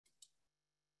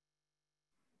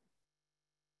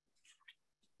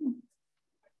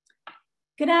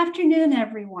Good afternoon,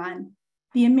 everyone.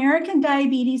 The American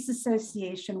Diabetes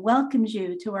Association welcomes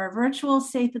you to our virtual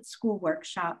Safe at School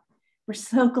workshop. We're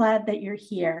so glad that you're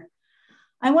here.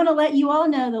 I want to let you all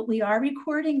know that we are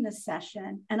recording this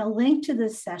session, and a link to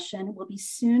this session will be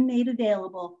soon made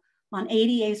available on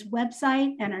ADA's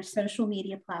website and our social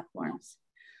media platforms.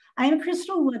 I am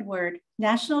Crystal Woodward,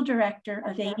 National Director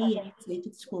of ADA's Safe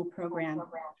at School program.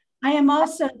 I am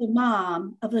also the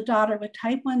mom of a daughter with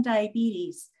type 1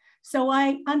 diabetes, so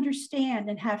I understand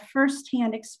and have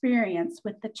firsthand experience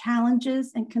with the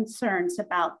challenges and concerns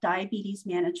about diabetes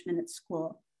management at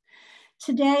school.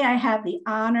 Today, I have the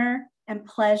honor and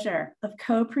pleasure of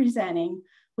co-presenting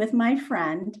with my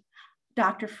friend,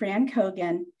 Dr. Fran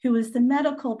Cogen, who is the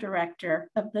medical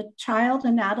director of the Child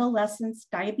and Adolescents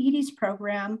Diabetes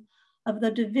Program of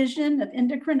the Division of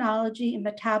Endocrinology and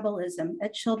Metabolism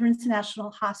at Children's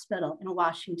National Hospital in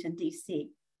Washington,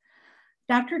 D.C.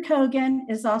 Dr. Cogen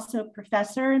is also a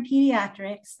professor in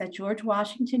pediatrics at George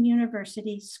Washington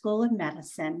University School of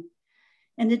Medicine.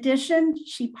 In addition,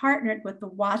 she partnered with the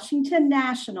Washington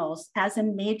Nationals as a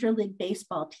Major League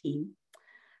Baseball team,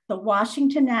 the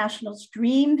Washington Nationals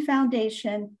Dream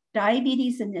Foundation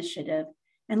Diabetes Initiative,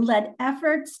 and led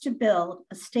efforts to build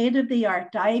a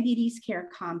state-of-the-art diabetes care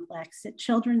complex at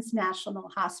Children's National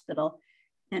Hospital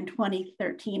in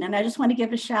 2013. And I just want to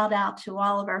give a shout out to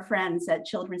all of our friends at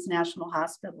Children's National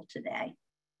Hospital today.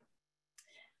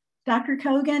 Dr.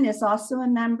 Cogen is also a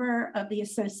member of the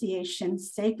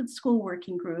association's Safe at School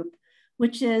Working Group,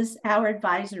 which is our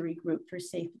advisory group for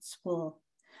Safe at School.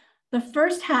 The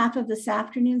first half of this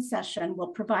afternoon session will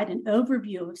provide an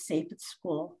overview of Safe at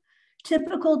School,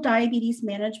 typical diabetes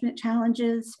management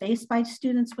challenges faced by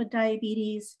students with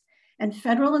diabetes, and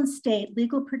federal and state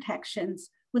legal protections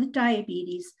with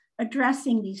diabetes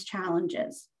addressing these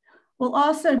challenges. We'll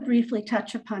also briefly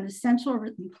touch upon essential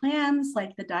written plans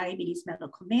like the Diabetes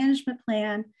Medical Management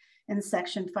Plan and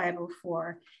Section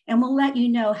 504, and we'll let you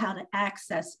know how to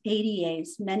access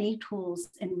ADA's many tools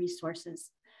and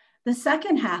resources. The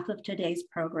second half of today's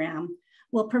program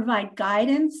will provide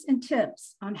guidance and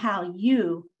tips on how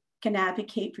you can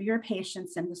advocate for your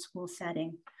patients in the school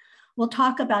setting. We'll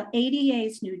talk about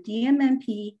ADA's new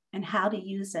DMMP and how to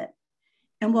use it.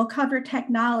 And we'll cover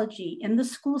technology in the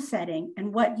school setting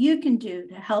and what you can do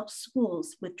to help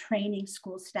schools with training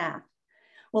school staff.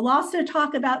 We'll also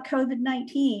talk about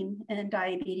COVID-19 and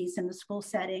diabetes in the school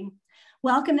setting.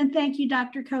 Welcome and thank you,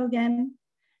 Dr. Cogen.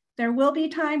 There will be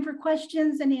time for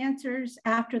questions and answers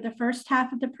after the first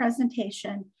half of the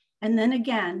presentation, and then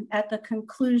again at the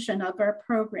conclusion of our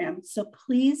program. So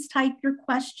please type your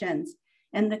questions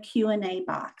in the Q&A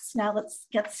box. Now let's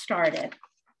get started.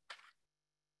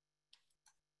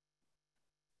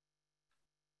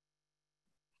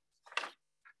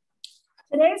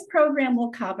 Today's program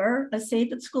will cover a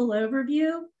Safe at School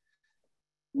overview,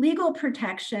 legal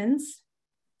protections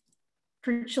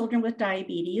for children with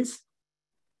diabetes,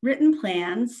 written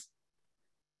plans.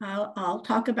 I'll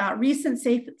talk about recent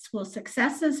Safe at School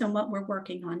successes and what we're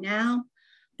working on now,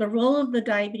 the role of the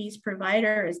diabetes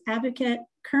provider as advocate,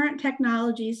 current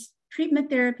technologies, treatment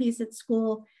therapies at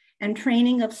school, and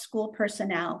training of school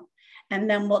personnel. And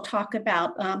then we'll talk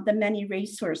about the many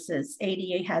resources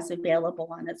ADA has available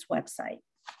on its website.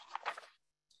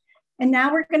 And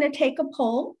now we're going to take a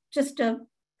poll just to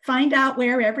find out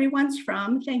where everyone's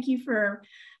from. Thank you for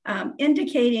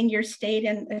indicating your state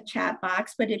in the chat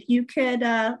box, but if you could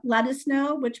let us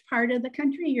know which part of the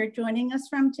country you're joining us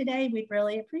from today, we'd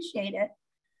really appreciate it.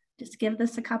 Just give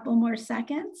this a couple more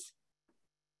seconds.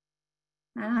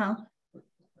 Wow,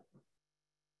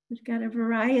 we've got a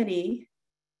variety.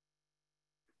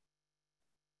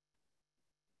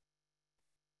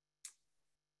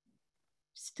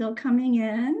 Still coming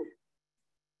in.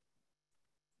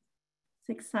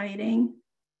 It's exciting.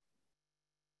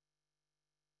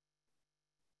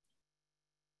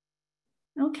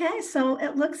 Okay, so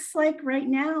it looks like right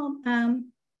now,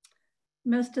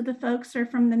 most of the folks are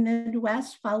from the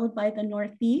Midwest, followed by the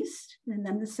Northeast, and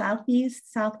then the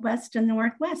Southeast, Southwest, and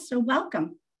Northwest, so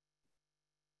welcome.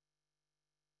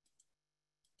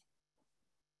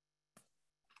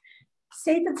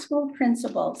 Safe at School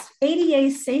principles.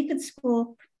 ADA's Safe at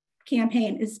School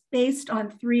campaign is based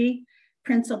on 3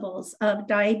 principles of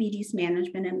diabetes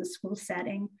management in the school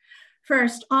setting.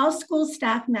 First, all school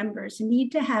staff members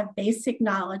need to have basic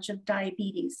knowledge of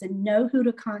diabetes and know who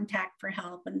to contact for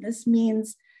help. And this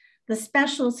means the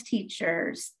specials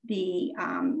teachers, the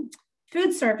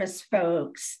food service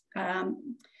folks,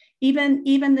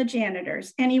 even the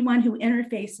janitors, anyone who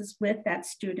interfaces with that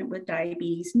student with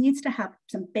diabetes needs to have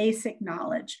some basic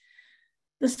knowledge.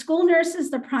 The school nurse is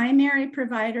the primary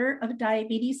provider of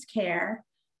diabetes care.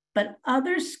 but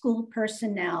other school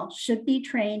personnel should be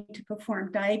trained to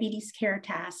perform diabetes care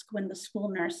tasks when the school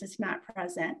nurse is not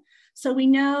present. So we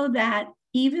know that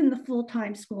even the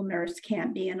full-time school nurse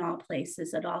can't be in all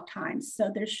places at all times.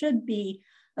 So there should be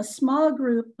a small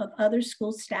group of other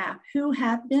school staff who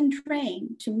have been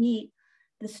trained to meet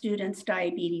the students'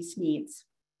 diabetes needs.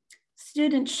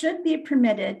 Students should be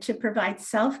permitted to provide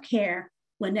self-care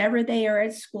whenever they are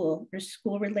at school or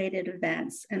school-related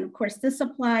events. And of course, this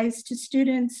applies to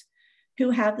students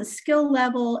who have the skill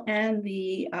level and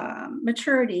the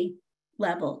maturity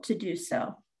level to do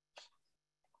so.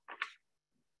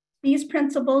 These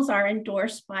principles are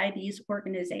endorsed by these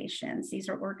organizations. These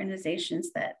are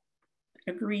organizations that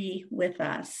agree with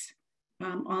us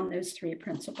on those three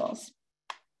principles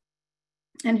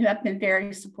and who have been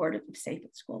very supportive of Safe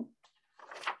at School.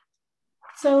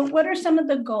 So what are some of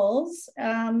the goals?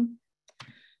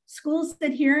 Schools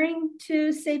adhering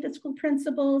to Safe at School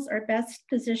principles are best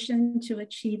positioned to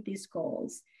achieve these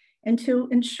goals and to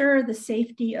ensure the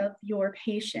safety of your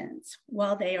patients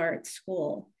while they are at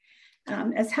school.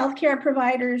 As healthcare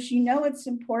providers, you know it's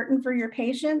important for your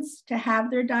patients to have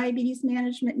their diabetes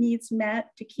management needs met,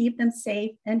 to keep them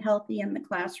safe and healthy in the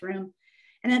classroom,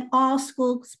 and at all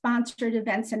school-sponsored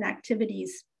events and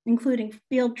activities, including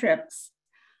field trips,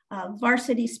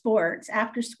 varsity sports,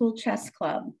 after-school chess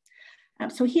club.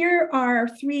 So here are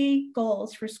 3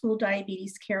 goals for school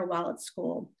diabetes care while at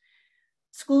school.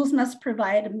 Schools must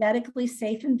provide a medically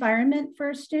safe environment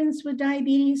for students with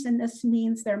diabetes, and this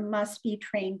means there must be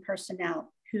trained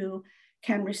personnel who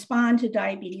can respond to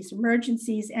diabetes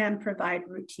emergencies and provide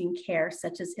routine care,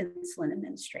 such as insulin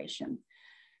administration.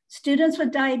 Students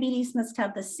with diabetes must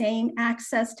have the same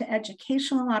access to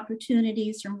educational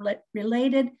opportunities and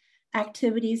related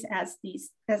activities as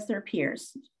their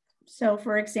peers. So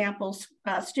for example,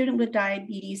 a student with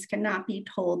diabetes cannot be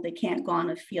told they can't go on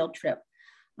a field trip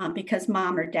because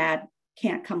mom or dad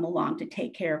can't come along to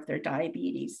take care of their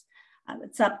diabetes.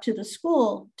 It's up to the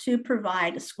school to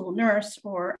provide a school nurse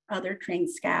or other trained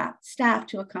staff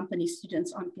to accompany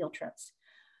students on field trips.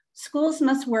 Schools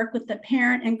must work with the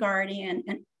parent and guardian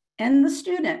and the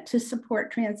student to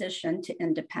support transition to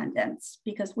independence,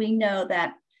 because we know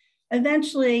that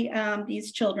eventually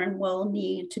these children will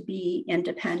need to be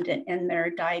independent in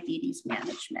their diabetes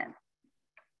management.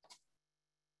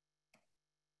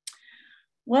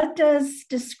 What does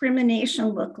discrimination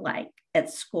look like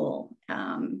at school?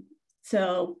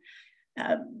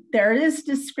 There is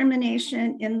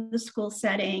discrimination in the school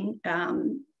setting.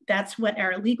 That's what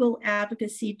our legal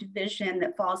advocacy division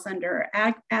that falls under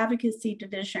our advocacy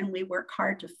division, we work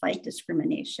hard to fight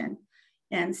discrimination.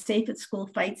 And Safe at School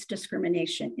fights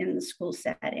discrimination in the school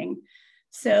setting.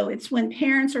 So it's when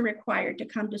parents are required to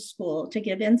come to school to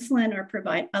give insulin or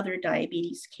provide other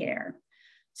diabetes care.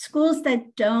 Schools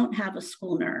that don't have a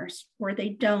school nurse or they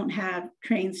don't have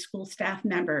trained school staff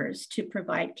members to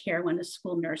provide care when a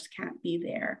school nurse can't be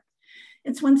there.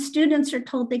 It's when students are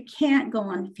told they can't go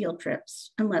on field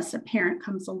trips unless a parent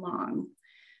comes along.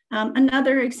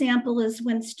 Another example is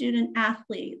when student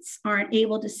athletes aren't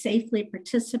able to safely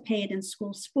participate in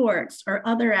school sports or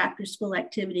other after-school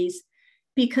activities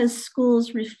because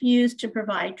schools refuse to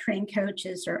provide trained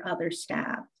coaches or other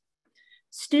staff.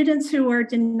 Students who are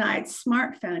denied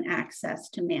smartphone access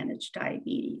to manage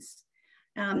diabetes.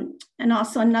 And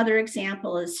also another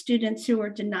example is students who are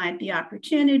denied the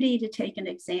opportunity to take an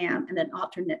exam at an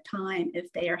alternate time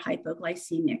if they are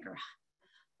hypoglycemic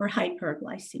or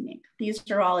hyperglycemic. These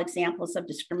are all examples of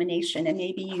discrimination, and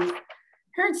maybe you've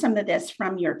heard some of this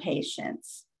from your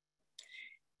patients.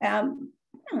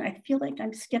 I feel like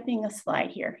I'm skipping a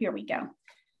slide here. Here we go.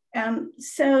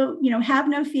 Have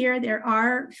no fear. There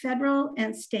are federal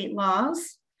and state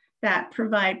laws that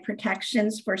provide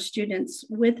protections for students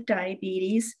with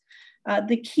diabetes.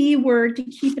 The key word to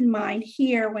keep in mind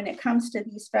here when it comes to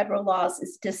these federal laws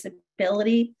is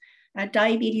disability.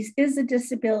 Diabetes is a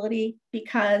disability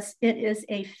because it is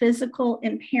a physical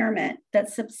impairment that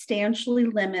substantially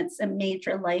limits a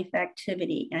major life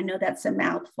activity. I know that's a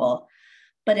mouthful,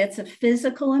 but it's a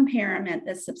physical impairment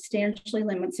that substantially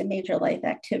limits a major life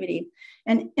activity.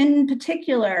 And in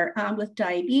particular, with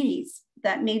diabetes,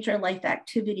 that major life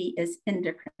activity is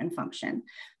endocrine function.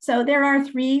 So there are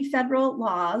 3 federal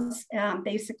laws,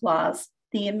 basic laws: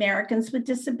 the Americans with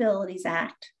Disabilities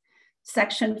Act,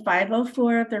 Section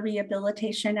 504 of the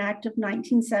Rehabilitation Act of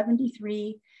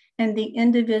 1973, and the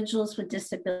Individuals with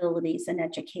Disabilities in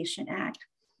Education Act.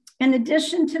 In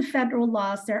addition to federal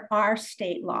laws, there are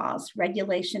state laws,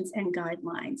 regulations, and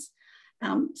guidelines.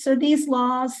 So these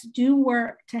laws do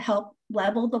work to help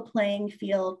level the playing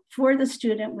field for the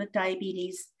student with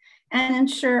diabetes and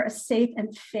ensure a safe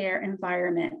and fair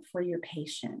environment for your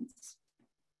patients.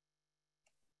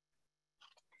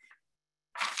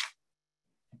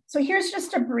 So here's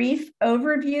just a brief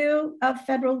overview of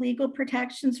federal legal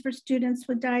protections for students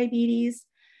with diabetes.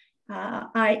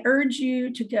 I urge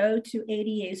you to go to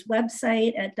ADA's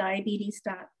website at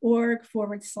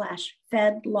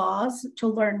diabetes.org/fed-laws to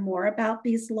learn more about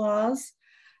these laws.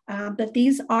 But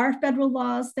these are federal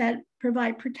laws that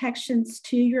provide protections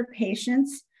to your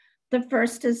patients. The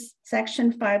first is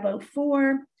Section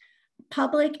 504.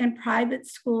 Public and private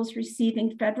schools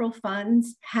receiving federal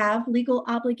funds have legal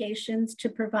obligations to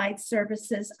provide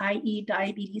services, i.e.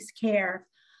 diabetes care,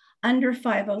 under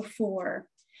 504.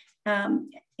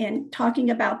 And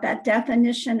talking about that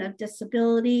definition of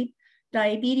disability,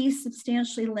 diabetes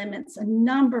substantially limits a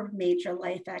number of major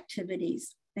life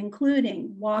activities,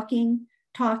 including walking,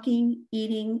 talking,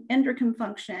 eating, endocrine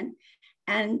function,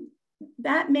 and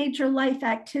that major life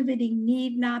activity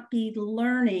need not be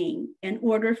learning in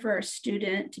order for a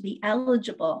student to be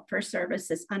eligible for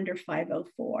services under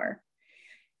 504.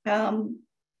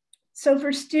 So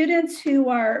for students who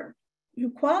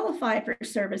qualify for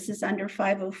services under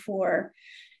 504,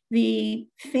 the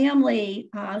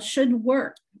family should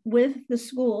work with the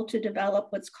school to develop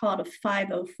what's called a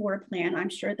 504 plan. I'm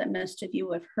sure that most of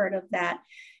you have heard of that.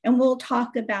 And we'll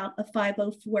talk about a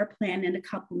 504 plan in a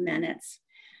couple minutes.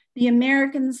 The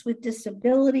Americans with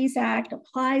Disabilities Act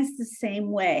applies the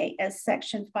same way as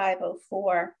Section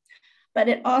 504, but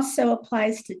it also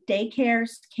applies to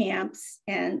daycares, camps,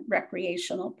 and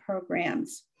recreational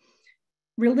programs.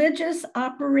 Religious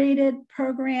operated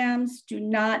programs do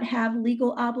not have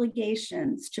legal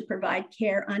obligations to provide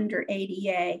care under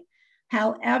ADA.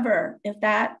 However, if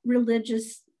that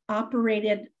religious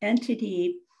operated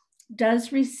entity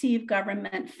does receive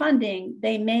government funding,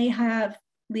 they may have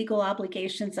legal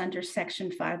obligations under Section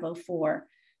 504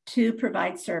 to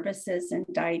provide services and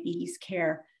diabetes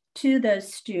care to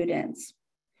those students.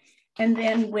 And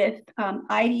then with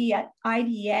IDEA,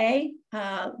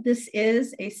 this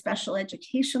is a special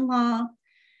education law.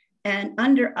 And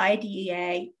under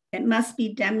IDEA, it must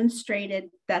be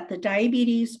demonstrated that the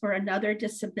diabetes or another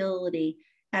disability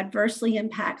adversely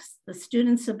impacts the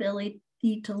student's ability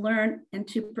to learn and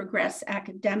to progress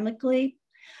academically.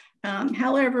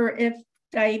 However, if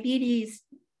diabetes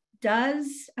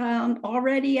does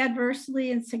already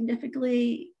adversely and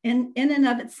significantly in and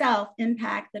of itself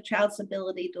impact the child's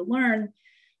ability to learn,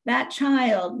 that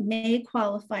child may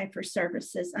qualify for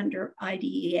services under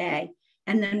IDEA.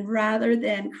 And then rather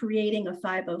than creating a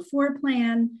 504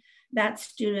 plan, that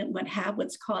student would have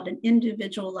what's called an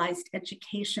individualized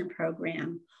education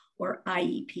program, or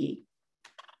IEP.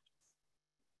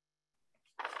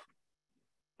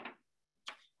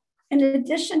 In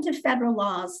addition to federal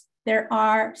laws, there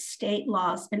are state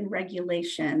laws and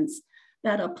regulations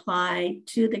that apply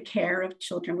to the care of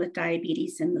children with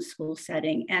diabetes in the school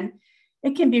setting. And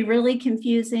it can be really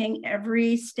confusing.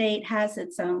 Every state has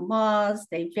its own laws.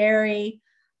 They vary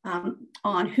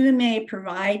on who may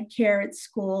provide care at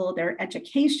school. There are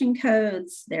education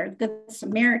codes, there are Good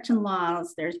Samaritan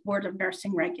laws, there's Board of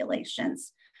Nursing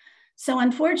regulations. So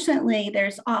unfortunately,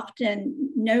 there's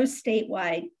often no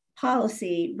statewide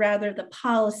policy, rather the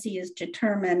policy is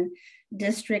determined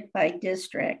district by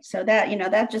district. So that,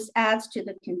 that just adds to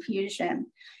the confusion.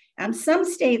 Some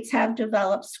states have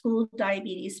developed school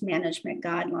diabetes management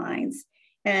guidelines,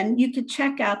 and you could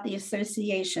check out the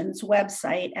association's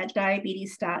website at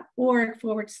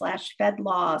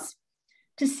diabetes.org/fed-laws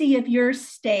to see if your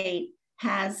state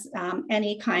has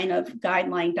any kind of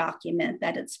guideline document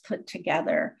that it's put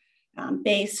together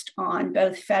based on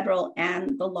both federal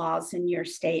and the laws in your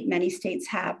state. Many states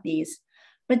have these,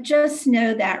 but just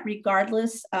know that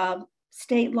regardless of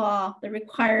state law, the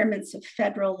requirements of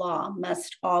federal law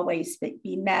must always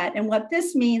be met. And what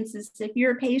this means is if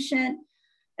your patient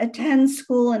attends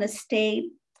school in a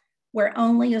state where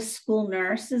only a school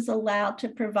nurse is allowed to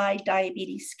provide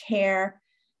diabetes care,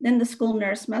 then the school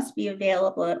nurse must be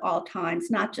available at all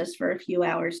times, not just for a few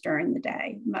hours during the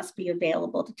day. Must be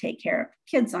available to take care of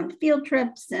kids on field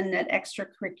trips and at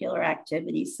extracurricular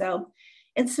activities. So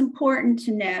it's important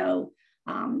to know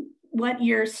what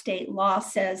your state law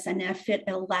says and if it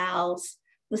allows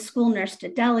the school nurse to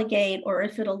delegate or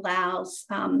if it allows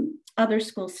other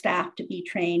school staff to be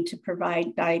trained to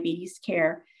provide diabetes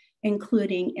care,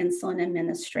 including insulin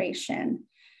administration.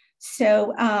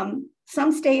 So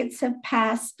some states have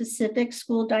passed specific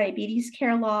school diabetes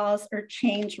care laws or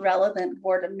changed relevant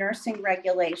Board of Nursing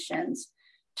regulations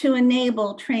to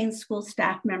enable trained school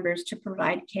staff members to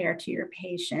provide care to your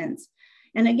patients.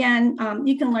 And again,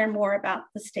 you can learn more about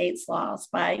the state's laws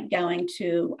by going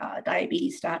to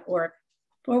diabetes.org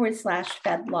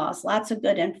 /fed laws. Lots of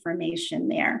good information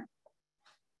there.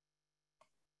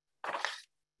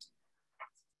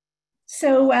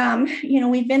 So,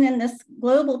 we've been in this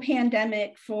global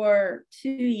pandemic for 2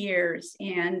 years,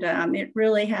 and it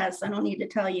really has, I don't need to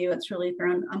tell you, it's really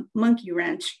thrown a monkey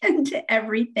wrench into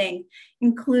everything,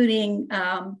 including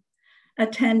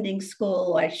attending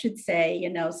school, I should say,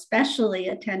 especially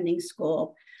attending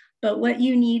school. But what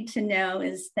you need to know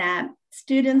is that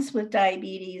students with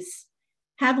diabetes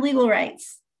have legal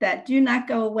rights that did not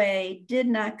go away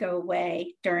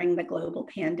during the global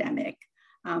pandemic.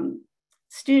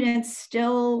 Students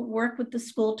still work with the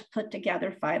school to put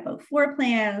together 504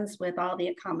 plans with all the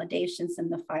accommodations in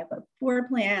the 504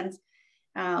 plans.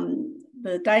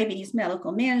 The diabetes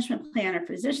medical management plan or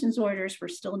physician's orders were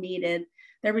still needed.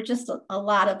 There were just a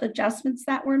lot of adjustments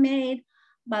that were made,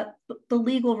 but the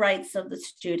legal rights of the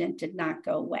student did not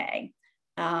go away.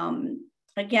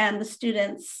 Again, the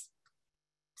students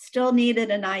still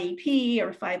needed an IEP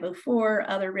or 504,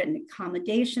 other written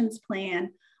accommodations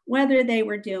plan, whether they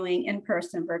were doing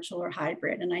in-person, virtual, or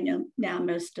hybrid. And I know now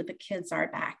most of the kids are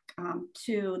back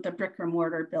to the brick and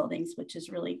mortar buildings, which is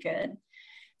really good.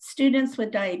 Students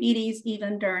with diabetes,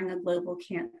 even during a global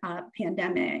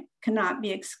pandemic, cannot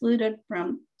be excluded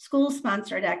from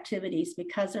school-sponsored activities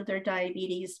because of their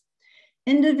diabetes.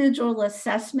 Individual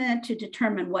assessment to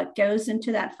determine what goes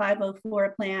into that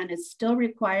 504 plan is still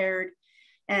required.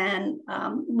 And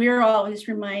we're always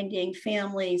reminding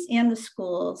families and the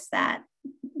schools that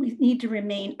we need to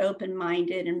remain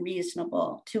open-minded and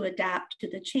reasonable to adapt to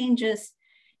the changes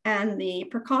and the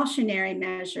precautionary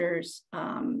measures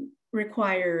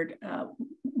required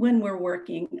when we're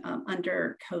working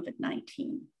under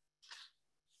COVID-19.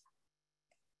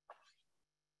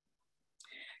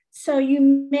 So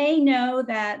you may know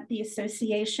that the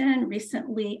association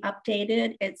recently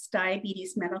updated its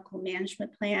diabetes medical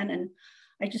management plan, and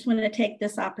I just wanted to take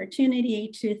this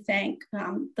opportunity to thank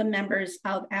the members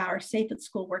of our Safe at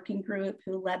School working group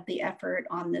who led the effort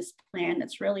on this plan.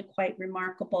 It's really quite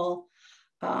remarkable.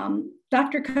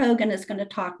 Dr. Cogen is going to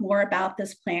talk more about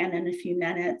this plan in a few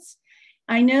minutes.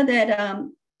 I know that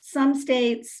some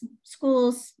states,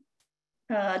 schools,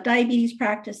 diabetes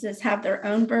practices have their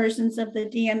own versions of the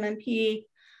DMMP,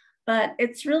 but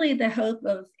it's really the hope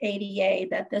of ADA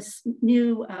that this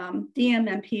new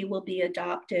DMMP will be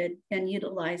adopted and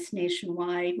utilized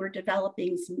nationwide. We're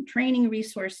developing some training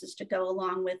resources to go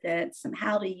along with it, some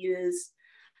how to use,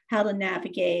 how to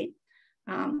navigate.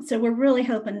 So we're really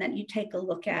hoping that you take a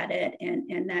look at it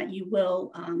and that you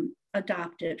will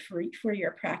adopt it for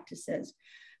your practices.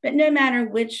 But no matter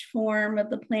which form of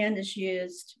the plan is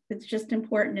used, it's just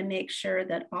important to make sure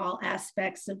that all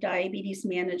aspects of diabetes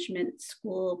management at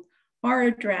school are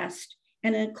addressed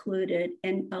and included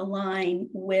and align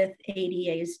with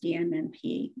ADA's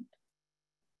DMMP.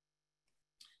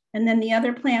 And then the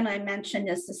other plan I mentioned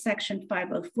is the Section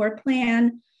 504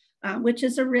 plan, which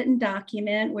is a written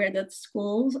document where the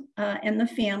schools and the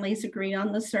families agree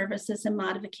on the services and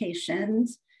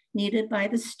modifications needed by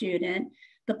the student.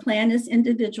 The plan is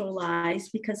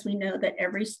individualized because we know that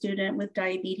every student with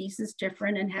diabetes is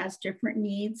different and has different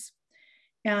needs.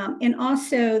 And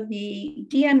also the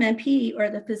DMMP, or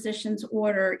the physician's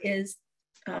order,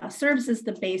 serves as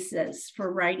the basis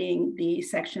for writing the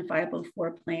Section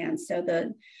 504 plan. So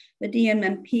the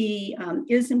DMMP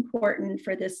is important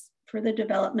for the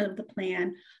development of the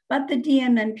plan, but the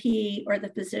DMMP, or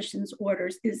the physician's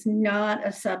orders, is not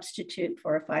a substitute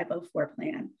for a 504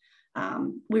 plan.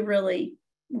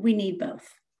 We need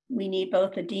both. We need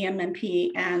both the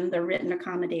DMMP and the written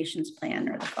accommodations plan,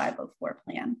 or the 504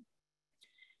 plan.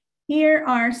 Here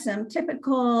are some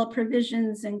typical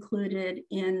provisions included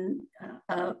in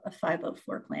a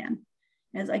 504 plan.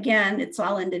 As again, it's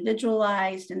all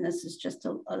individualized, and this is just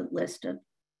a list of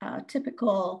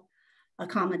typical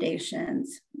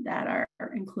accommodations that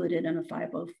are included in a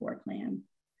 504 plan.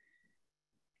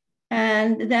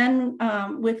 And then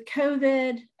with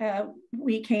COVID,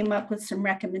 we came up with some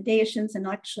recommendations, and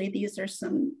actually these are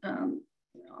some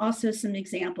also some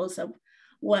examples of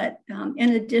what,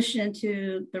 in addition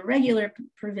to the regular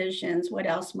provisions, what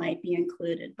else might be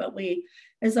included. But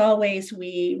as always,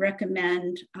 we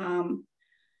recommend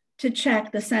to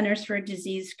check the Centers for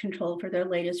Disease Control for their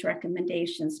latest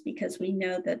recommendations, because we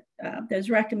know that those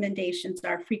recommendations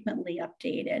are frequently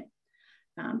updated,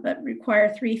 but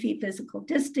require 3 feet physical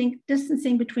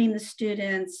distancing between the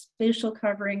students, facial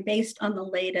covering based on the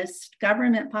latest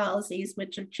government policies,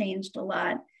 which have changed a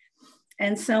lot,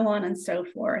 and so on and so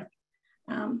forth.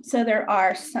 So there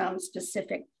are some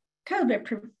specific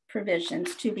COVID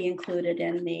provisions to be included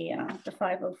in the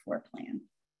 504 plan.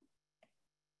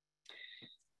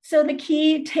 So the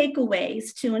key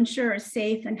takeaways to ensure a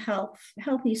safe and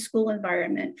healthy school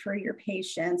environment for your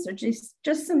patients are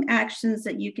just some actions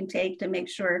that you can take to make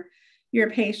sure your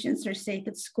patients are safe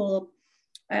at school.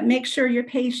 Make sure your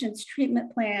patient's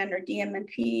treatment plan or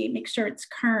DMNP, make sure it's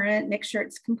current, make sure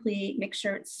it's complete, make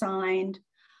sure it's signed.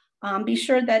 Be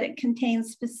sure that it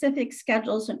contains specific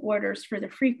schedules and orders for the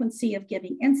frequency of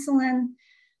giving insulin,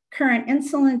 current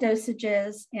insulin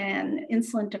dosages, and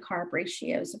insulin to carb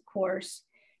ratios, of course.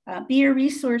 Be a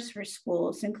resource for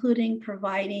schools, including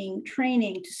providing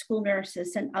training to school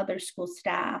nurses and other school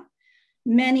staff.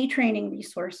 Many training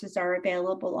resources are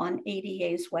available on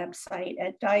ADA's website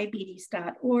at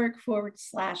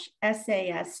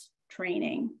diabetes.org/SAS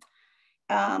training.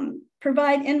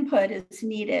 Provide input as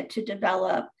needed to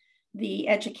develop the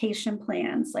education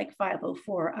plans like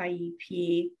 504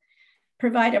 IEP.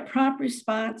 Provide a prompt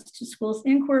response to schools'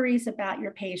 inquiries about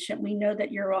your patient. We know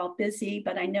that you're all busy,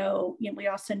 but I know, we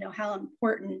also know how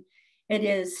important it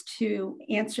is to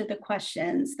answer the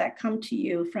questions that come to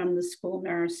you from the school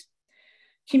nurse.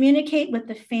 Communicate with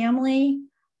the family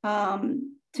to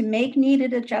make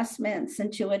needed adjustments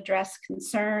and to address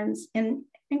concerns, and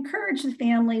encourage the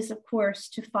families, of course,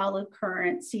 to follow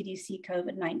current CDC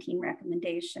COVID-19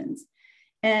 recommendations.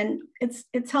 And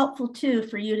it's helpful too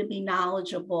for you to be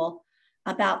knowledgeable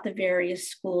about the various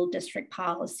school district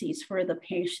policies for the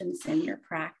patients in your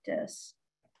practice.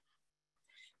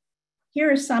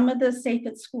 Here are some of the Safe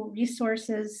at School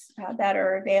resources that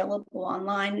are available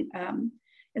online.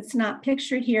 It's not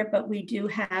pictured here, but we do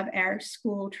have our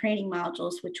school training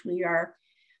modules, which we are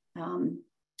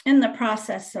in the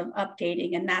process of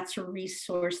updating, and that's a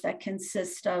resource that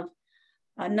consists of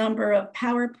a number of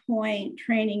PowerPoint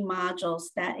training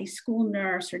modules that a school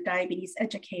nurse or diabetes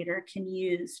educator can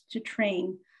use to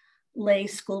train lay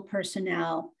school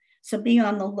personnel. So be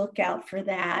on the lookout for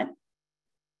that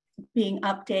being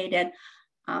updated.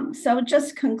 So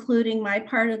just concluding my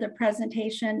part of the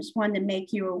presentation, just wanted to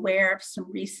make you aware of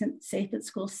some recent Safe at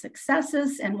School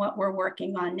successes and what we're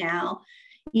working on now.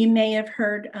 You may have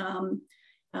heard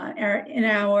in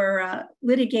our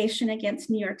litigation against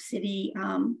New York City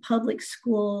public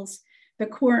schools, the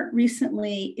court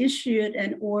recently issued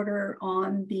an order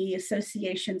on the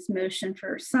association's motion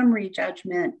for summary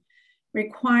judgment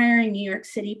requiring New York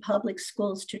City public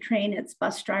schools to train its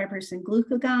bus drivers in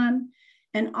glucagon,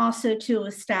 and also to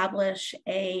establish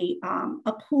a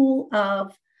pool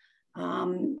of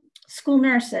school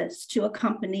nurses to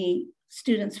accompany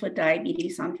students with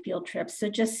diabetes on field trips. So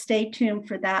just stay tuned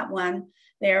for that one.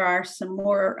 There are some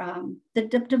more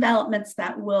developments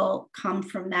that will come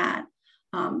from that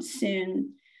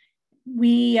soon.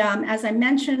 We, as I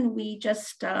mentioned, we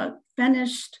just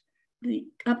finished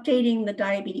updating the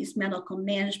diabetes medical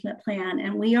management plan,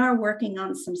 and we are working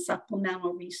on some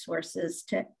supplemental resources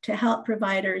to help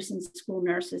providers and school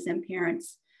nurses and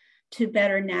parents to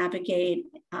better navigate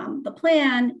the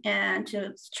plan and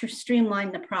to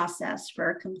streamline the process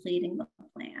for completing the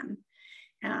plan.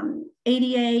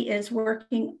 ADA is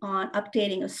working on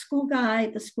updating a school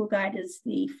guide. The school guide is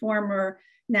the former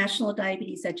National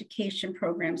Diabetes Education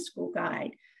Program school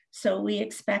guide. So we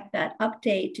expect that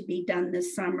update to be done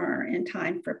this summer in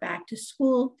time for back to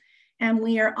school. And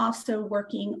we are also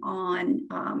working on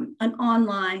an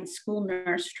online school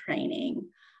nurse training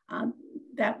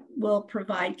that will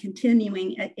provide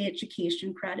continuing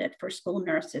education credit for school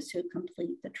nurses who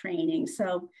complete the training.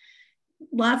 So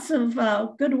lots of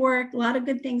good work, a lot of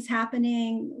good things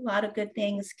happening, a lot of good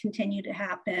things continue to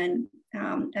happen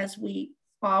as we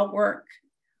all work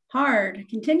hard,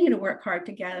 continue to work hard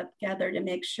together to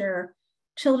make sure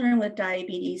children with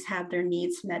diabetes have their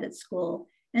needs met at school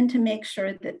and to make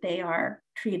sure that they are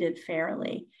treated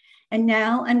fairly. And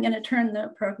now I'm going to turn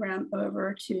the program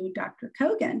over to Dr.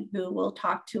 Cogen, who will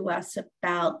talk to us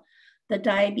about the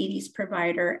diabetes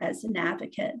provider as an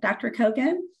advocate. Dr.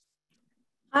 Cogen?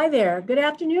 Hi there. Good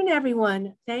afternoon,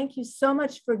 everyone. Thank you so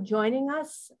much for joining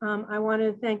us. I want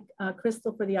to thank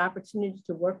Crystal for the opportunity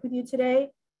to work with you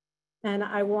today. And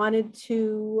I wanted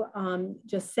to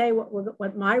just say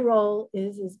what my role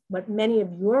is what many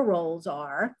of your roles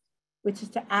are, which is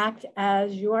to act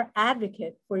as your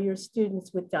advocate for your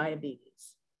students with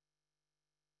diabetes.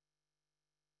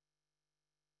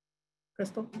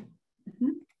 Crystal?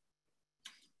 Mm-hmm.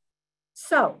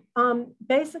 So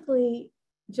basically,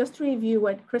 just to review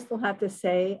what Crystal had to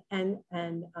say and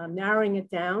narrowing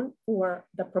it down for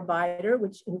the provider,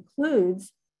 which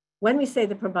includes, when we say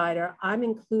the provider, I'm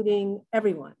including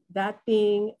everyone, that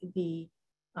being the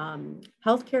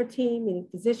healthcare team, meaning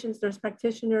physicians, nurse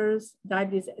practitioners,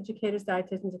 diabetes educators,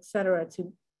 dietitians, et cetera,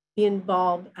 to be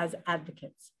involved as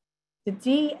advocates. The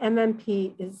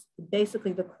DMMP is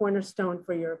basically the cornerstone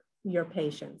for your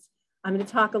patients. I'm going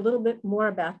to talk a little bit more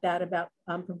about that, about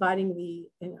providing the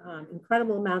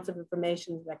incredible amounts of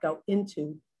information that go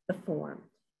into the form.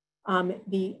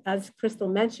 As Crystal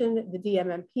mentioned, the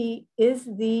DMMP is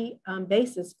the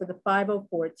basis for the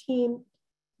 504 team.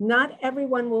 Not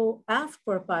everyone will ask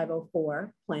for a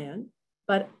 504 plan,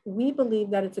 but we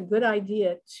believe that it's a good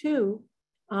idea to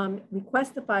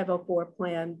request a 504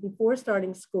 plan before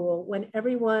starting school when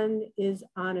everyone is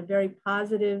on a very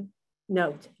positive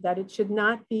note, that it should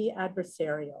not be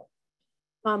adversarial.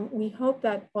 We hope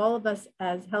that all of us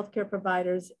as healthcare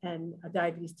providers and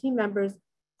diabetes team members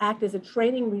act as a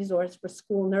training resource for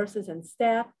school nurses and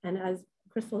staff. And as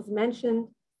Crystal has mentioned,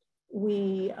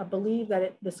 we believe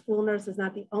that the school nurse is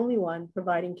not the only one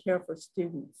providing care for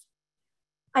students.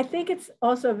 I think it's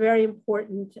also a very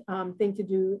important thing to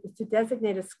do is to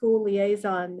designate a school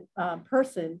liaison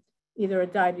person, either a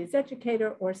diabetes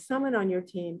educator or someone on your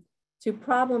team, to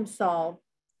problem solve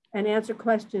and answer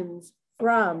questions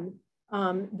from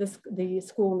the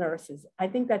school nurses. I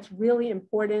think that's really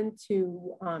important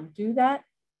to do that,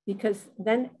 because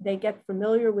then they get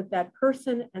familiar with that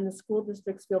person and the school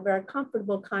districts feel very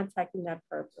comfortable contacting that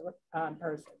person.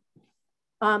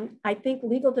 I think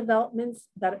legal developments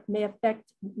that may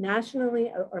affect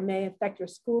nationally or may affect your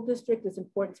school district is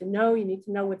important to know. You need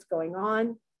to know what's going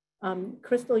on.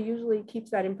 Crystal usually keeps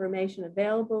that information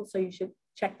available, so you should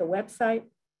check the website.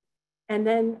 And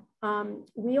then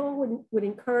we all would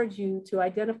encourage you to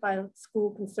identify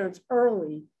school concerns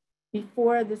early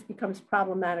before this becomes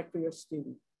problematic for your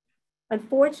student.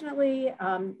 Unfortunately,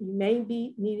 you may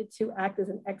be needed to act as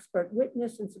an expert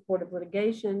witness in support of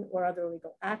litigation or other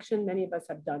legal action. Many of us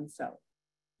have done so.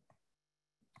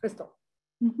 Crystal.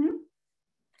 Mm-hmm.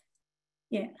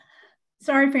 Yeah.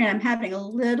 Sorry, Fran, I'm having a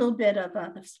little bit of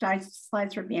the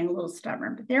slides were being a little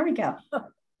stubborn, but there we go.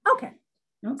 Okay.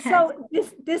 Okay. So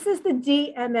this is the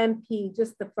DMMP,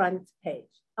 just the front page.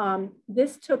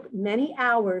 This took many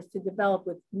hours to develop,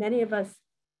 with many of us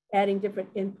adding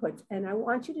different inputs. And I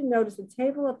want you to notice the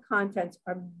table of contents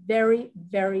are very,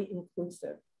 very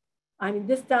inclusive. I mean,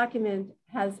 this document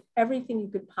has everything you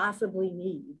could possibly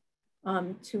need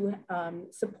to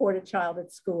support a child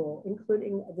at school,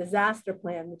 including a disaster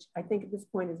plan, which I think at this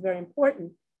point is very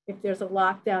important. If there's a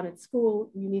lockdown at school,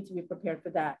 you need to be prepared for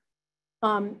that.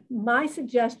 My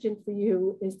suggestion for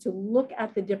you is to look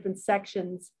at the different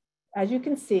sections, as you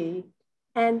can see,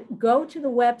 and go to the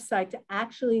website to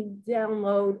actually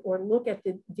download or look at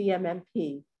the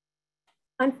DMMP.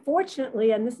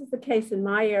 Unfortunately, and this is the case in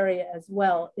my area as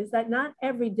well, is that not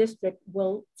every district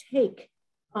will take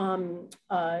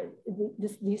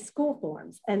these school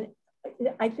forms. And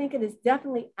I think it is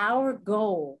definitely our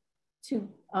goal to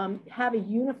have a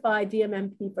unified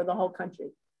DMMP for the whole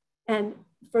country. And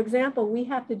for example, we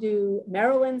have to do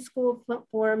Maryland school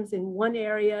forms in one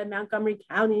area, Montgomery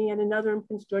County, and another in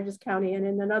Prince George's County, and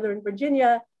in another in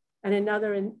Virginia, and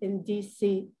another in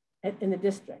DC in the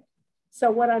district.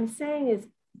 So what I'm saying is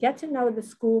get to know the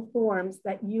school forms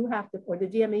that you have to, or the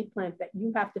DME plans that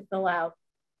you have to fill out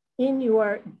in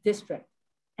your district.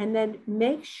 And then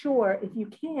make sure, if you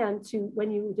can, to,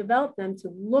 when you develop them, to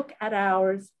look at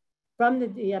ours from the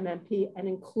DMMP and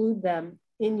include them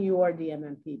in your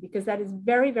DMMP, because that is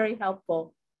very, very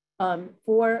helpful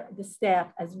for the staff,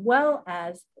 as well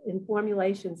as in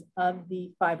formulations of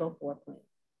the 504 plan.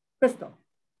 Crystal.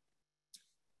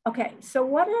 Okay, so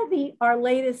what are our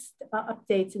latest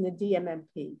updates in the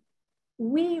DMMP?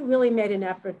 We really made an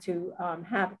effort to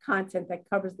have content that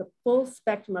covers the full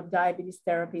spectrum of diabetes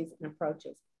therapies and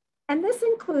approaches. And this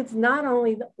includes not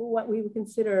only what we would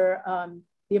consider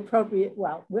the appropriate,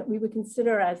 well, what we would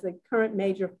consider as the current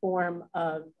major form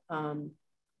of a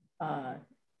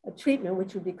treatment,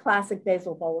 which would be classic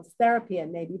basal bolus therapy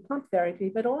and maybe pump therapy,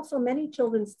 but also many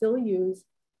children still use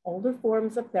older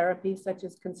forms of therapy, such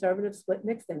as conservative split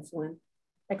mixed insulin,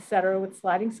 et cetera, with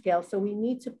sliding scale. So we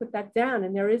need to put that down,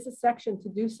 and there is a section to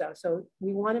do so. So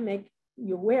we want to make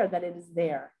you aware that it is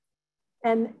there.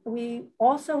 And we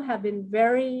also have been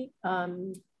very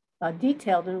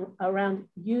detailed around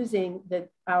using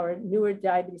our newer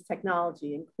diabetes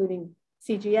technology, including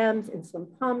CGMs, insulin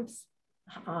pumps,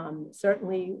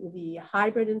 certainly the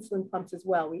hybrid insulin pumps as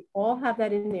well. We all have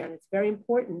that in there, and it's very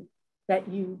important that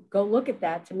you go look at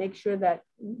that to make sure that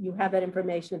you have that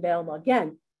information available.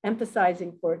 Again,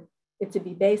 emphasizing for it to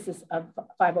be basis of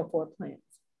 504 plans.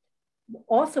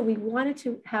 Also, we wanted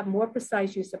to have more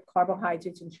precise use of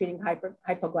carbohydrates in treating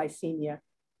hypoglycemia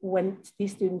when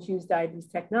these students use diabetes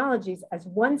technologies, as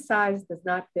one size does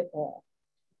not fit all.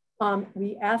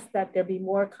 We asked that there be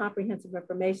more comprehensive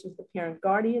information for the parent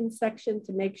guardian section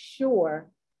to make sure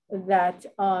that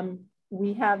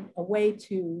we have a way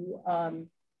to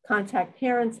contact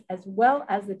parents as well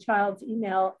as the child's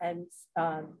email and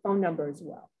phone number as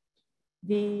well.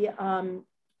 The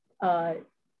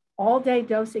all-day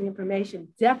dosing information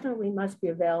definitely must be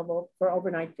available for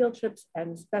overnight field trips,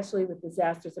 and especially with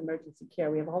disasters emergency care.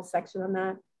 We have a whole section on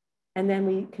that. And then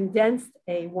we condensed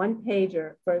a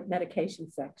one-pager for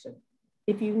medication section.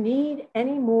 If you need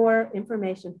any more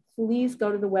information, please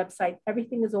go to the website.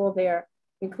 Everything is all there,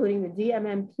 including the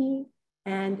DMMP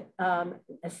and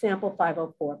a sample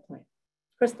 504 plan.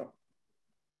 Crystal.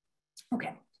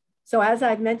 Okay, so as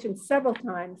I've mentioned several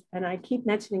times, and I keep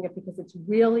mentioning it because it's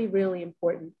really, really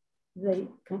important, the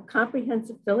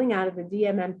comprehensive filling out of the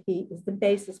DMMP is the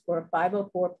basis for a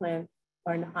 504 plan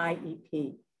or an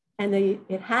IEP. And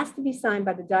it has to be signed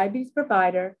by the diabetes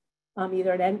provider,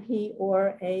 either an NP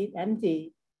or a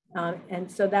MD. And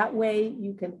so that way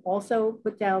you can also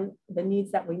put down the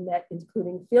needs that we met,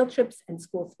 including field trips and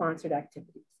school-sponsored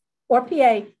activities. Or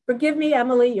PA, forgive me,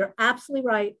 Emily, you're absolutely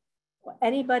right.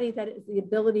 Anybody that has the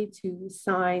ability to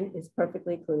sign is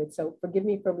perfectly included. So forgive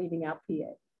me for leaving out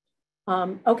PA.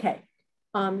 Okay,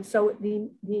 so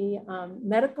the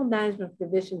medical management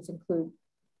provisions include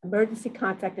emergency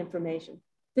contact information.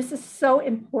 This is so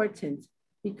important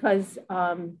because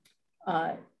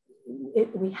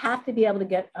we have to be able to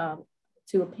get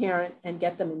to a parent and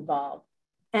get them involved.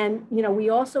 And, you know, we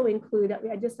also include,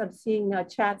 I'm seeing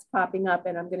chats popping up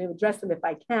and I'm going to address them if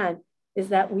I can, is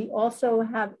that we also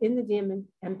have in the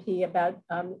DMMP about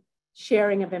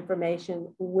sharing of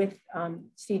information with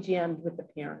CGM with the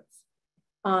parents.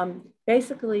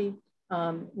 Basically,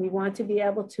 we want to be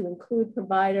able to include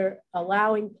provider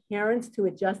allowing parents to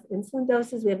adjust insulin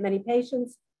doses. We have many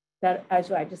patients that,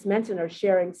 as I just mentioned, are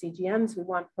sharing CGMs. We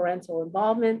want parental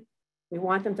involvement. We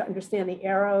want them to understand the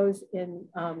arrows in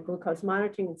glucose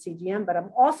monitoring and CGM, but I'm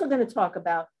also going to talk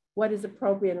about what is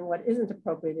appropriate and what isn't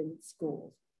appropriate in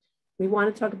schools. We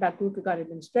want to talk about glucagon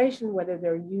administration, whether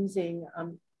they're using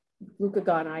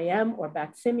glucagon IM or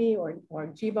Baqsimi or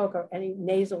Gvoke or any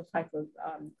nasal type of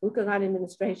glucagon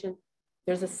administration.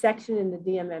 There's a section in the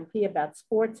DMMP about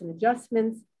sports and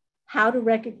adjustments, how to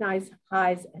recognize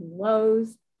highs and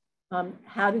lows,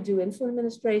 how to do insulin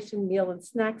administration, meal and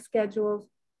snack schedules.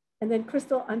 And then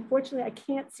Crystal, unfortunately, I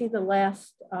can't see the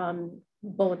last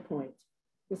bullet point.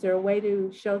 Is there a way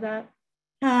to show that?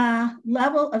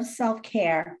 Level of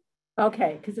self-care.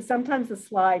 Okay, because sometimes the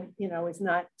slide, you know, is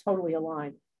not totally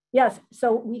aligned. Yes,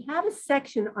 so we have a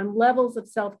section on levels of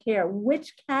self-care,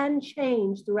 which can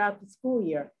change throughout the school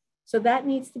year. So that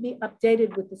needs to be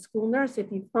updated with the school nurse.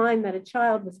 If you find that a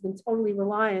child has been totally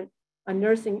reliant on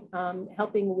nursing,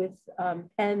 helping with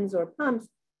pens or pumps,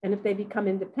 and if they become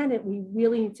independent, we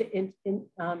really need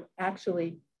to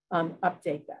actually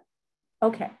update that.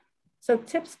 Okay, so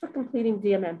tips for completing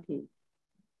DMMP.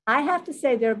 I have to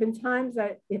say there have been times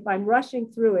that if I'm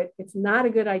rushing through it, it's not a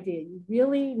good idea. You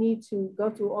really need to go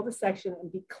through all the section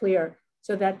and be clear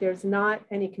so that there's not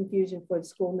any confusion for the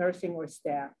school nursing or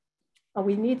staff.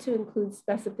 We need to include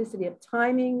specificity of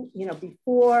timing, you know,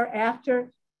 before,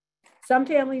 after. Some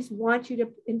families want you to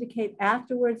indicate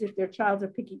afterwards if their child are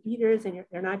picky eaters and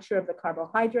they're not sure of the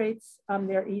carbohydrates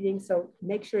they're eating. So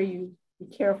make sure you be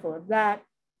careful of that.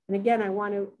 And again, I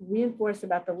want to reinforce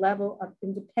about the level of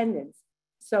independence.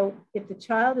 So if the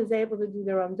child is able to do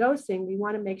their own dosing, we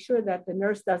want to make sure that the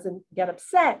nurse doesn't get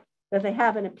upset that they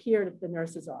haven't appeared at the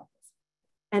nurse's office.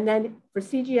 And then for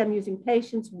CGM using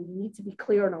patients, we need to be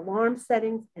clear on alarm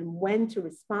settings and when to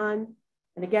respond.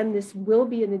 And again, this will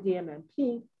be in the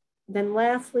DMMP. Then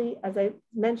lastly, as I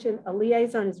mentioned, a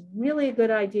liaison is really a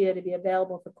good idea to be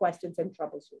available for questions and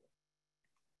troubleshooting.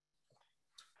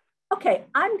 Okay,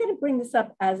 I'm going to bring this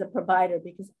up as a provider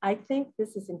because I think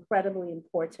this is incredibly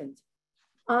important.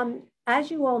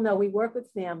 As you all know, we work with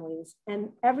families and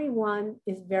everyone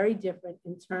is very different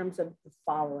in terms of the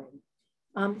following.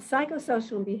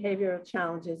 Psychosocial and behavioral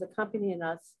challenges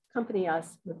accompany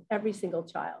us with every single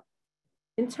child.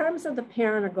 In terms of the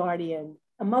parent or guardian,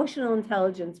 emotional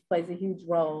intelligence plays a huge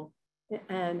role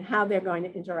in how they're going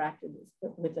to interact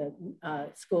with the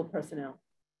school personnel.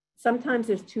 Sometimes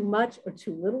there's too much or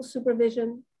too little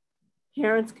supervision.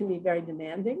 Parents can be very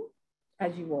demanding,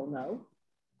 as you all know.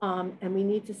 And we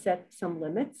need to set some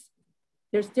limits.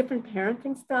 There's different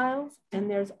parenting styles,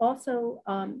 and there's also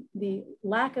the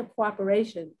lack of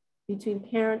cooperation between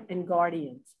parent and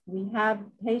guardians. We have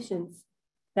patients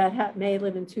that may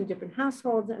live in two different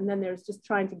households, and then there's just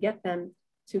trying to get them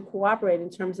to cooperate in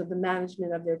terms of the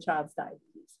management of their child's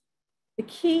diabetes. The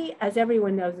key, as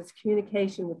everyone knows, is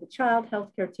communication with the child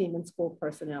healthcare team and school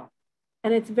personnel.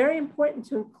 And it's very important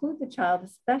to include the child,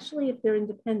 especially if they're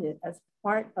independent, as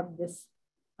part of this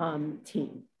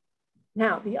team.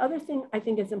 Now, the other thing I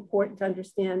think is important to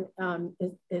understand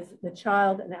is the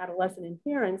child and adolescent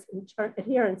adherence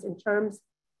in terms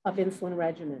of insulin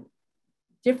regimen.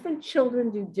 Different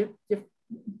children do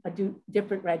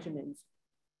different regimens.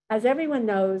 As everyone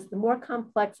knows, the more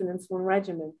complex an insulin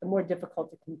regimen, the more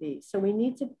difficult it can be. So we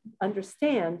need to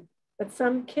understand that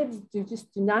some kids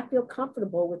just do not feel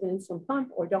comfortable with an insulin pump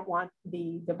or don't want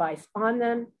the device on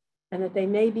them, and that they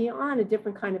may be on a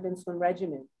different kind of insulin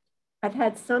regimen. I've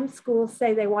had some schools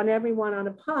say they want everyone on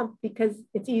a pump because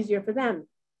it's easier for them.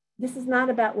 This is not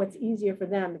about what's easier for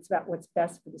them, it's about what's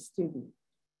best for the student.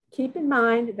 Keep in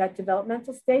mind that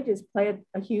developmental stages play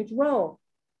a huge role.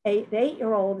 An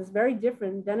 8-year-old is very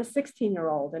different than a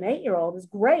 16-year-old. An 8-year-old is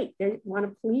great. They want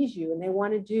to please you and they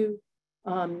want to do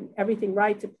everything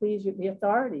right to please the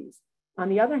authorities. On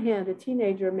the other hand, a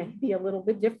teenager may be a little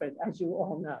bit different, as you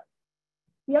all know.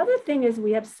 The other thing is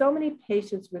we have so many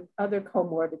patients with other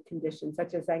comorbid conditions,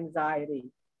 such as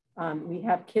anxiety. We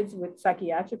have kids with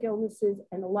psychiatric illnesses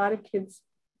and a lot of kids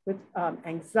with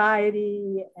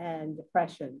anxiety and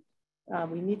depression.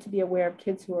 We need to be aware of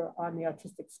kids who are on the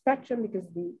autistic spectrum because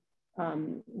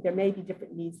there may be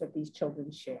different needs that these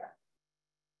children share.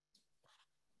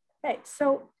 Okay,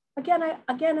 so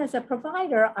again, as a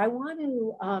provider, I want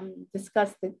to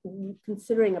discuss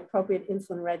considering appropriate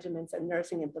insulin regimens and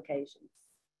nursing implications.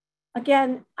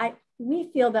 Again, we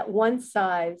feel that one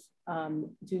size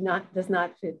does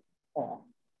not fit all.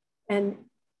 And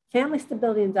family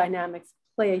stability and dynamics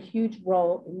play a huge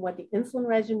role in what the insulin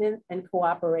regimen and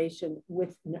cooperation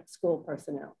with school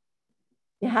personnel.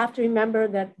 You have to remember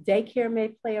that daycare may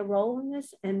play a role in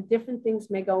this and different things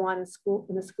may go on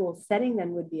in a school setting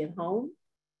than would be at home.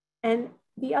 And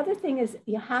the other thing is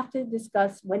you have to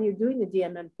discuss when you're doing the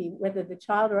DMMP, whether the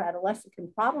child or adolescent can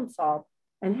problem solve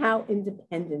and how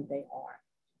independent they are.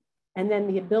 And then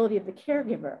the ability of the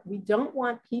caregiver. We don't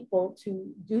want people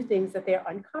to do things that they're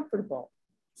uncomfortable.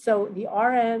 So the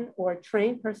RN or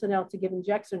trained personnel to give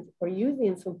injections or use the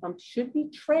insulin pump should be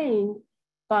trained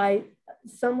by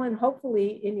someone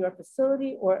hopefully in your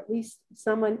facility or at least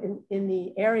someone in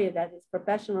the area that is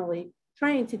professionally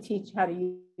trained to teach how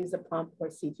to use a pump or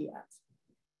CGS.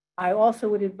 I also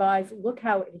would advise, look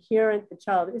how adherent the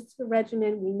child is to the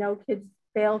regimen. We know kids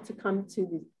fail to come to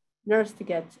the nurse to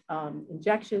get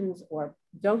injections or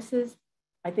doses.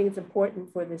 I think it's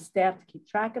important for the staff to keep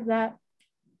track of that.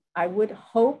 I would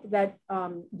hope that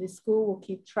the school will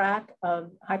keep track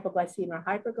of hypoglycemia or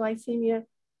hyperglycemia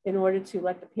in order to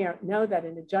let the parent know that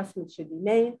an adjustment should be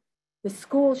made. The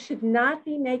school should not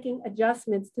be making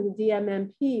adjustments to the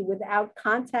DMMP without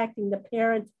contacting the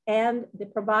parent and the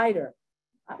provider.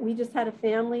 We just had a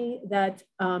family that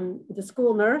the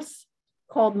school nurse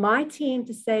called my team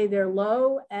to say they're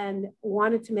low and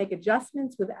wanted to make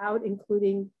adjustments without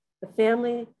including the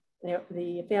family.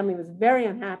 The family was very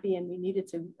unhappy and we needed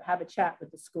to have a chat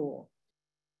with the school.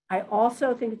 I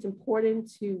also think it's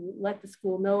important to let the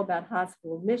school know about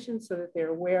hospital admissions so that they're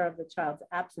aware of the child's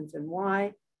absence and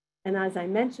why. And as I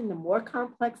mentioned, the more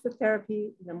complex the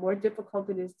therapy, the more difficult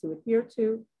it is to adhere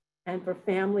to and for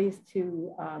families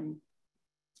to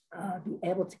be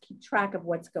able to keep track of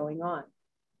what's going on.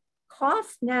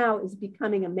 Cost now is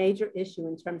becoming a major issue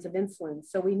in terms of insulin.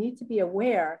 So we need to be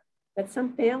aware that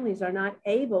some families are not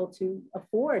able to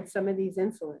afford some of these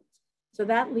insulins. So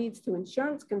that leads to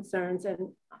insurance concerns.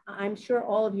 And I'm sure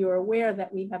all of you are aware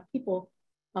that we have people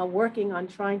working on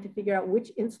trying to figure out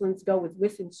which insulins go with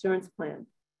which insurance plan.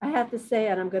 I have to say,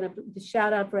 and I'm going to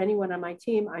shout out for anyone on my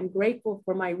team, I'm grateful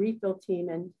for my refill team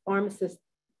and pharmacists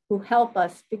who help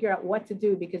us figure out what to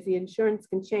do because the insurance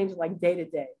can change like day to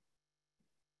day.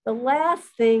 The last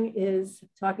thing is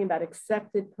talking about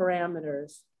accepted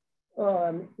parameters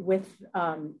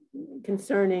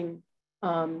concerning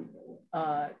health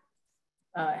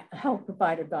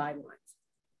provider guidelines.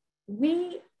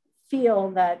 We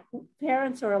feel that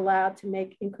parents are allowed to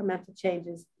make incremental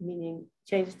changes, meaning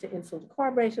changes to insulin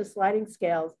carb ratio, sliding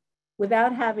scales,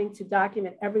 without having to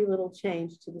document every little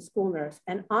change to the school nurse.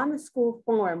 And on the school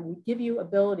form, we give you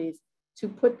abilities to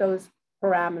put those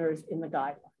parameters in the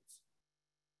guidelines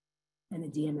and the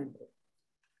DMMP.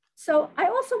 So I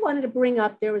also wanted to bring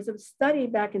up, there was a study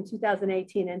back in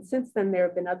 2018, and since then there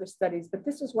have been other studies, but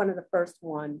this was one of the first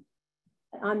ones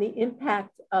on the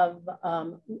impact of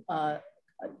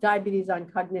diabetes on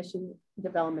cognition,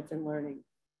 development, and learning.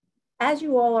 As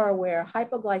you all are aware,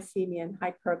 hypoglycemia and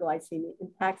hyperglycemia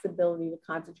impacts ability to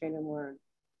concentrate and learn.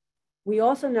 We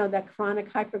also know that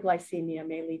chronic hyperglycemia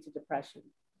may lead to depression.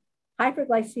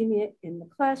 Hyperglycemia in the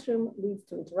classroom leads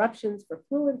to interruptions for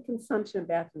fluid consumption and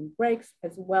bathroom breaks,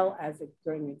 as well as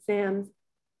during exams.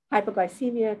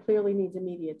 Hypoglycemia clearly needs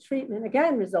immediate treatment,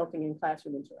 again, resulting in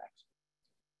classroom interaction.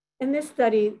 In this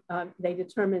study, they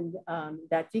determined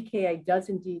that DKA does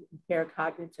indeed impair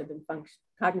cognitive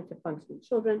function in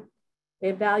children. They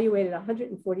evaluated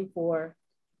 144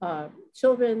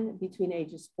 children between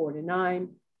ages 4 to 9.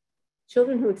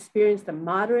 Children who experienced a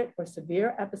moderate or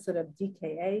severe episode of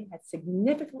DKA had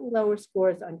significantly lower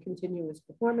scores on continuous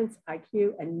performance,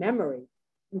 IQ, and memory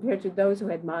compared to those who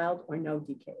had mild or no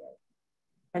DKA.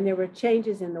 And there were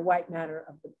changes in the white matter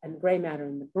and gray matter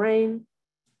in the brain.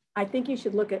 I think you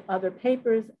should look at other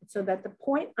papers so that the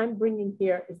point I'm bringing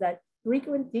here is that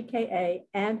frequent DKA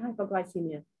and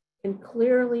hypoglycemia can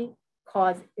clearly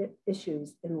cause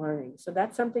issues in learning. So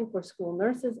that's something for school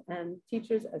nurses and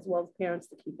teachers as well as parents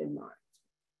to keep in mind.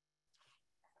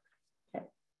 Okay.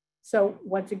 So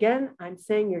once again, I'm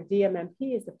saying your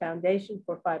DMMP is the foundation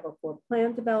for 504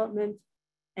 plan development,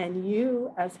 and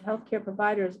you as healthcare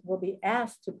providers will be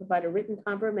asked to provide a written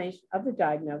confirmation of the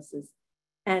diagnosis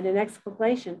and an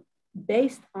explanation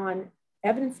based on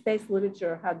evidence-based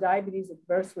literature how diabetes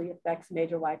adversely affects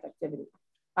major life activity.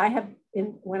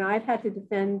 When I've had to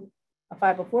defend a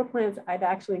 504 plans, I've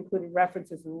actually included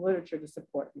references in the literature to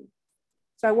support me.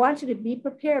 So I want you to be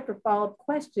prepared for follow-up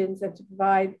questions and to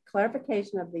provide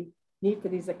clarification of the need for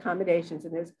these accommodations.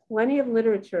 And there's plenty of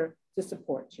literature to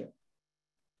support you.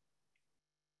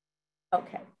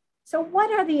 Okay, so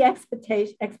what are the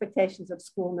expectations of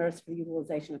school nurse for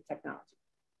utilization of technology?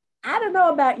 I don't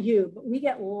know about you, but we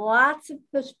get lots of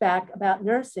pushback about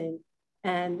nursing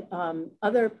and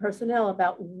other personnel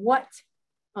about what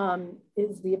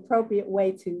is the appropriate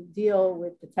way to deal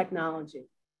with the technology.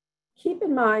 Keep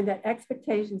in mind that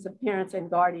expectations of parents and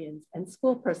guardians and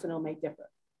school personnel may differ.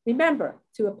 Remember,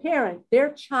 to a parent, their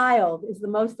child is the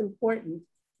most important,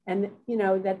 and you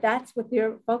know that's what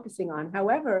they're focusing on.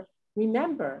 However,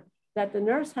 remember that the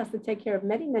nurse has to take care of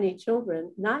many, many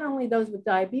children, not only those with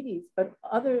diabetes, but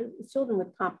other children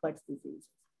with complex diseases.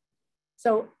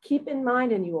 So keep in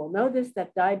mind, and you all know this,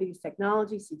 that diabetes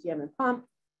technology, CGM and pump,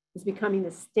 is becoming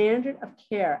the standard of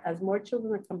care as more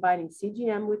children are combining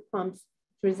CGM with pumps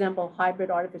to resemble hybrid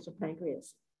artificial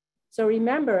pancreas. So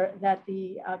remember that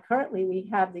currently we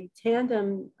have the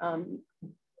Tandem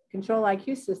Control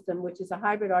IQ system, which is a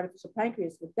hybrid artificial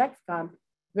pancreas with Dexcom.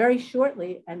 Very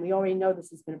shortly, and we already know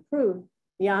this has been approved,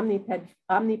 the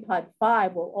Omnipod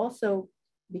 5 will also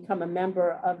become a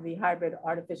member of the hybrid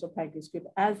artificial pancreas group,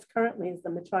 as currently is the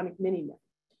Medtronic Mini.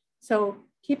 So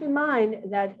keep in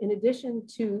mind that in addition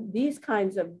to these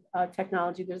kinds of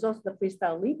technology, there's also the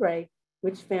Freestyle Libre,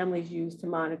 which families use to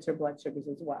monitor blood sugars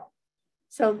as well.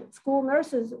 So school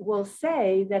nurses will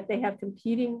say that they have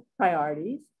competing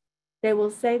priorities. They will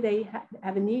say they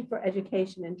have a need for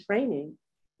education and training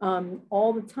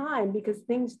all the time because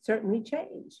things certainly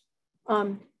change.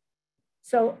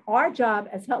 So our job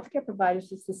as healthcare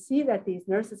providers is to see that these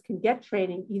nurses can get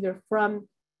training either from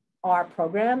our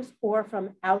programs or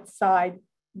from outside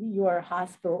your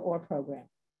hospital or program.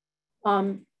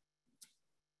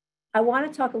 I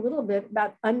want to talk a little bit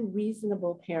about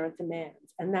unreasonable parent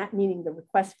demands, and that meaning the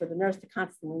request for the nurse to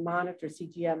constantly monitor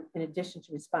CGM in addition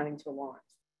to responding to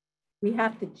alarms. We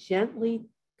have to gently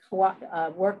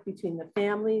work between the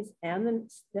families and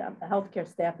the healthcare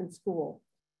staff in school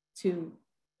to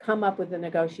come up with a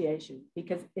negotiation,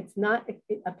 because it's not,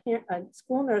 a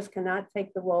school nurse cannot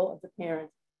take the role of the parent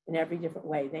in every different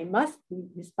way. They must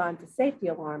respond to safety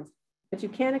alarms, but you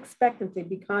can't expect them to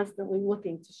be constantly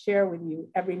looking to share with you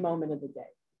every moment of the day.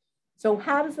 So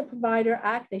how does the provider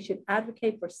act? They should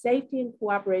advocate for safety and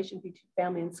cooperation between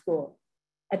family and school.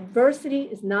 Adversity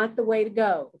is not the way to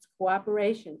go. It's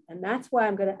cooperation. And that's why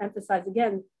I'm going to emphasize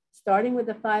again, starting with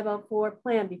the 504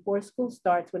 plan before school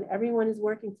starts, when everyone is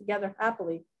working together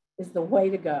happily, is the way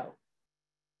to go.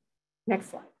 Next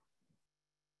slide.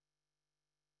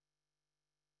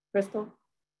 Crystal?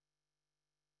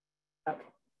 Okay.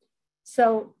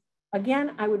 So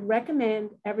again, I would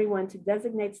recommend everyone to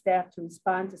designate staff to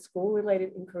respond to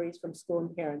school-related inquiries from school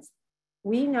and parents.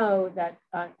 We know that,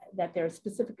 that there are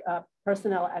specific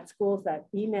personnel at schools that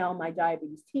email my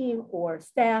diabetes team or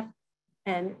staff,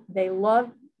 and they love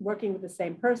working with the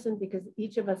same person because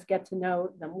each of us get to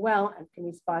know them well and can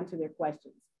respond to their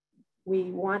questions. We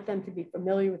want them to be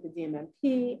familiar with the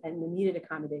DMMP and the needed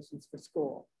accommodations for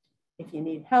school. If you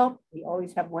need help, we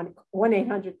always have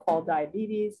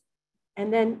 1-800-CALL-DIABETES.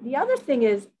 And then the other thing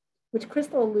is, which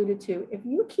Crystal alluded to, if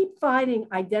you keep finding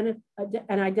and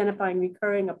identifying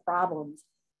recurring problems,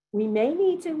 we may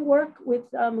need to work with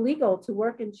legal to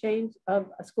work and change of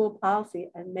a school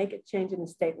policy and make it change in the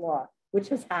state law, which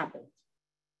has happened.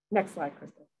 Next slide,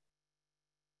 Crystal.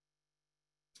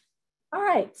 All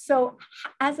right, so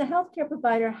as a healthcare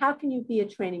provider, how can you be a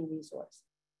training resource?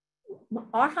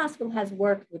 Our hospital has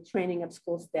worked with training of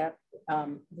school staff,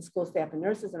 the school staff and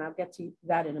nurses, and I'll get to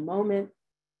that in a moment.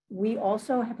 We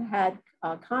also have had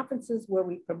conferences where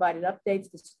we provided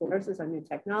updates to school nurses on new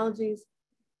technologies.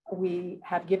 We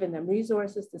have given them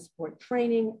resources to support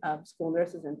training of school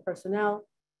nurses and personnel.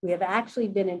 We have actually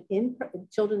been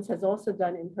Children's has also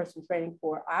done in-person training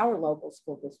for our local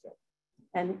school district.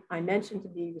 And I mentioned to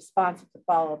be responsive to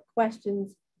follow-up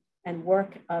questions and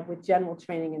work with general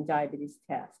training and diabetes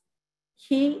tasks.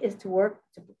 Key is to work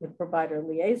with provider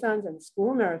liaisons and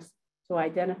school nurse to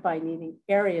identify needing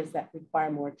areas that require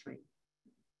more training.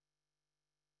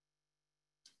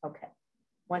 Okay,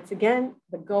 once again,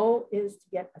 the goal is to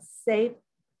get a safe,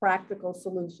 practical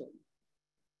solution.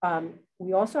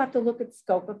 We also have to look at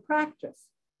scope of practice,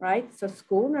 right? So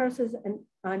school nurses and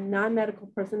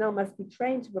non-medical personnel must be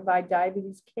trained to provide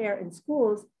diabetes care in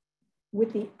schools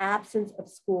with the absence of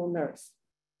school nurse.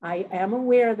 I am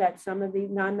aware that some of the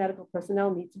non-medical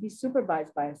personnel need to be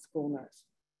supervised by a school nurse.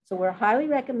 So we're highly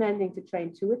recommending to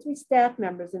train 2 or 3 staff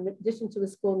members in addition to a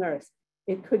school nurse.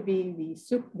 It could be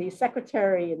the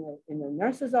secretary in the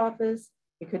nurse's office.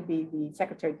 It could be the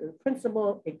secretary to the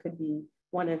principal. It could be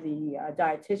one of the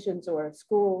dietitians or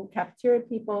school cafeteria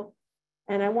people.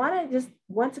 And I want to just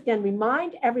once again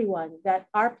remind everyone that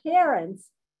our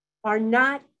parents are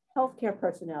not healthcare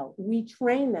personnel. We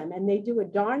train them and they do a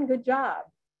darn good job.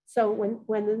 So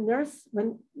when there's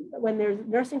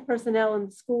nursing personnel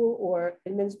in school or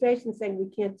administration saying we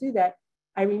can't do that,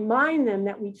 I remind them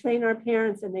that we train our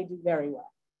parents and they do very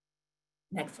well.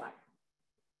 Next slide.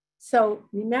 So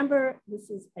remember, this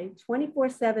is a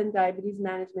 24/7 diabetes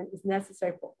management is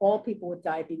necessary for all people with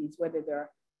diabetes, whether they're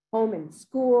home and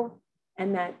school,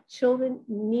 and that children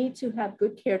need to have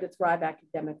good care to thrive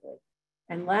academically.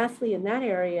 And lastly, in that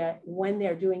area, when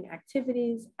they're doing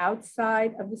activities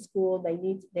outside of the school, they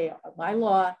by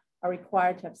law are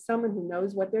required to have someone who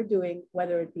knows what they're doing,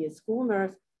 whether it be a school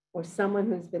nurse or someone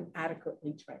who's been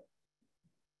adequately trained.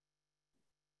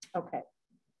 Okay,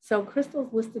 so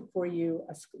Crystal's listed for you.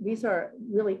 These are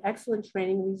really excellent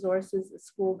training resources, a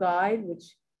school guide,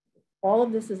 which all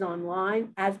of this is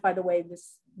online, as by the way,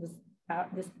 this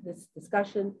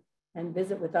discussion and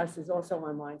visit with us is also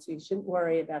online, so you shouldn't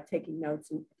worry about taking notes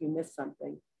if you miss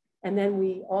something. And then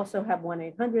we also have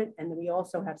 1-800, and then we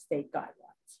also have state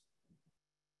guidelines.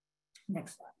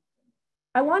 Next slide.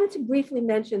 I wanted to briefly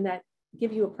mention that,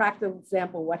 give you a practical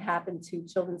example of what happened to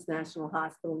Children's National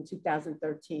Hospital in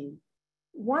 2013.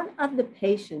 One of the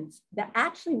patients that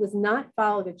actually was not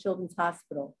followed at Children's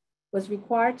Hospital was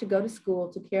required to go to school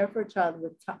to care for a child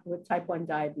with type 1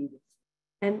 diabetes.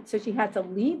 And so she had to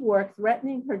leave work,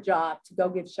 threatening her job to go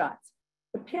give shots.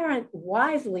 The parent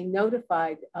wisely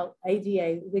notified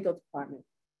ADA legal department.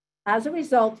 As a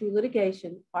result, through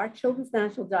litigation, our Children's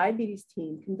National Diabetes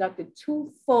team conducted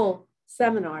 2 full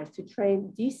seminars to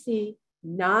train DC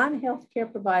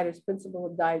non-healthcare providers principle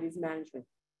of diabetes management.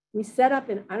 We set up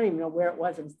in, I don't even know where it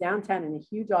was downtown in a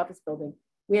huge office building.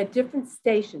 We had different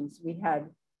stations. We had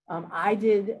I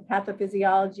did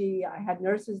pathophysiology. I had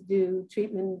nurses do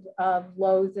treatment of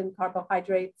lows in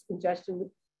carbohydrates, ingestion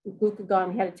with glucagon.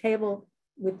 We had a table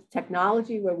with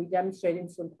technology where we demonstrated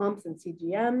insulin pumps and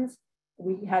CGMs.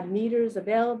 We had meters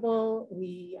available.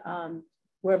 We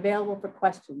were available for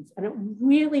questions. And it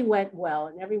really went well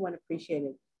and everyone appreciated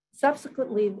it.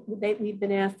 Subsequently, we've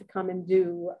been asked to come and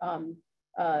do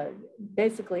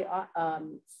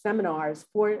seminars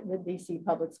for the DC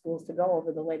public schools to go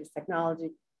over the latest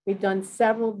technology. We've done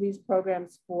several of these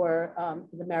programs for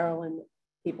the Maryland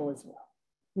people as well.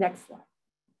 Next slide.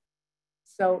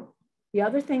 So the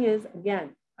other thing is,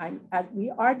 again,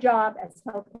 our job as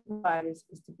health providers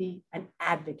is to be an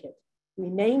advocate. We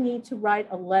may need to write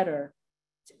a letter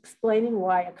explaining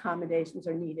why accommodations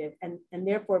are needed and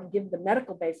therefore give the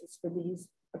medical basis for these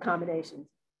accommodations.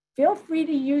 Feel free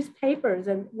to use papers,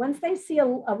 and once they see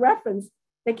a reference,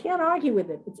 they can't argue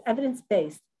with it. It's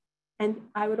evidence-based. And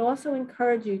I would also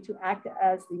encourage you to act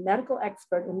as the medical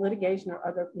expert in litigation or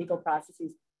other legal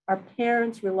processes. Our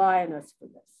parents rely on us for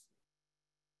this.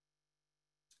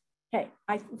 Okay,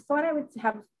 I thought I would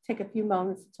take a few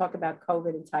moments to talk about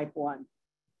COVID and type 1.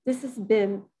 This has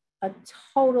been a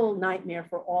total nightmare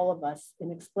for all of us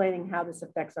in explaining how this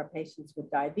affects our patients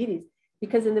with diabetes,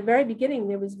 because in the very beginning,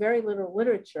 there was very little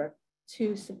literature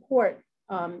to support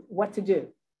what to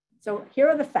do. So here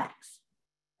are the facts.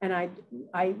 And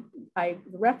the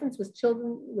reference was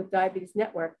Children with Diabetes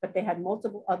Network, but they had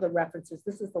multiple other references.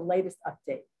 This is the latest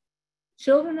update.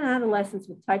 Children and adolescents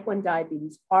with type 1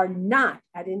 diabetes are not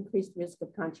at increased risk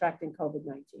of contracting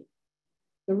COVID-19.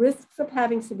 The risks of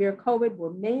having severe COVID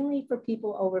were mainly for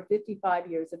people over 55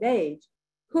 years of age,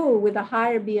 who, with a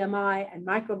higher BMI and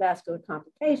microvascular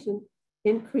complications,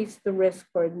 increased the risk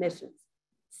for admissions.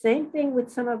 Same thing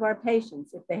with some of our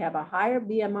patients. If they have a higher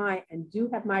BMI and do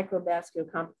have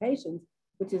microvascular complications,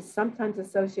 which is sometimes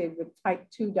associated with type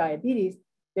 2 diabetes,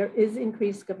 there is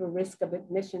increased of a risk of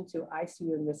admission to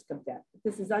ICU and risk of death.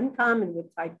 This is uncommon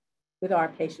with our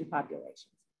patient populations.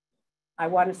 I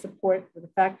want to support the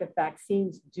fact that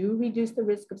vaccines do reduce the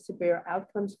risk of severe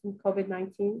outcomes from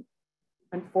COVID-19.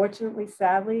 Unfortunately,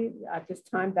 sadly, at this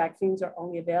time, vaccines are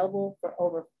only available for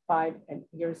over 5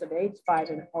 years of age, 5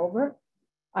 and over.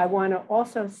 I want to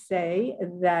also say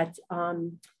that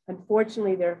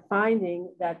unfortunately, they're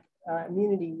finding that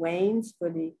immunity wanes for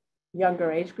the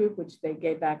younger age group, which they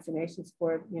gave vaccinations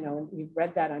for, and you've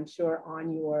read that, I'm sure,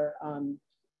 on your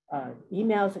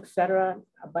emails, et cetera,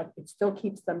 but it still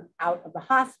keeps them out of the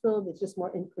hospital. There's just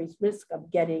more increased risk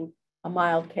of getting a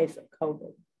mild case of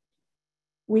COVID.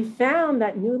 We found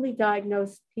that newly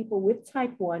diagnosed people with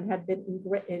type 1 have been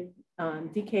in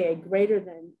DKA greater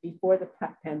than before the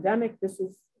pandemic.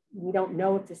 We don't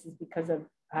know if this is because of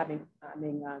having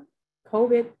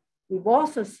COVID. We've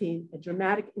also seen a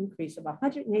dramatic increase of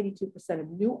 182% of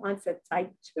new onset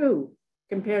type 2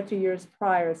 compared to years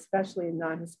prior, especially in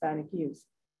non-Hispanic youth.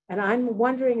 And I'm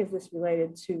wondering, is this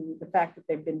related to the fact that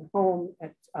they've been home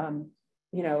at,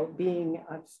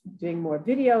 doing more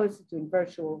videos, doing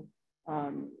virtual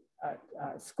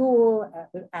school,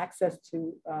 access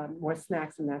to more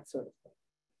snacks and that sort of thing.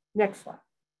 Next slide.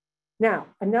 Now,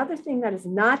 another thing that is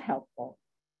not helpful,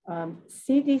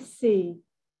 CDC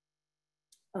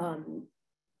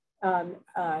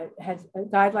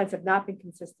guidelines have not been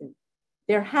consistent.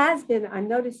 There has been, I'm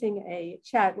noticing a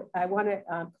chat, I want to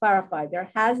clarify, there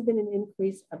has been an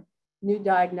increase of new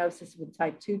diagnosis with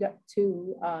type 2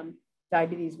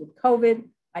 diabetes with COVID.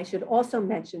 I should also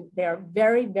mention they are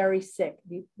very, very sick.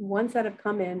 The ones that have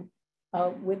come in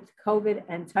with COVID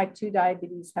and type 2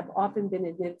 diabetes have often been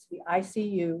admitted to the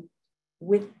ICU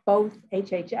with both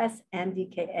HHS and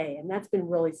DKA, and that's been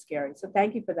really scary. So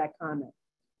thank you for that comment.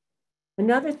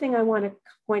 Another thing I want to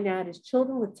point out is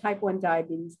children with type 1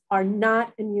 diabetes are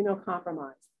not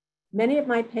immunocompromised. Many of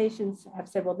my patients have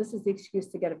said, well, this is the excuse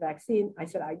to get a vaccine. I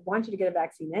said, I want you to get a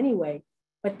vaccine anyway,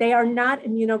 but they are not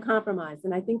immunocompromised.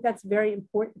 And I think that's very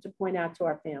important to point out to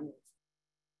our families.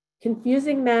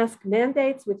 Confusing mask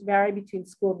mandates, which vary between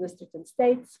school districts and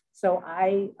states. So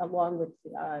I, along with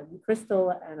Crystal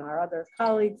and our other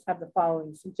colleagues, have the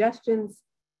following suggestions.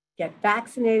 Get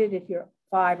vaccinated if you're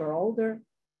 5 or older.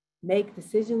 Make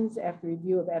decisions after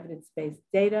review of evidence-based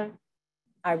data.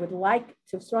 I would like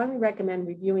to strongly recommend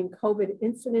reviewing COVID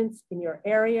incidents in your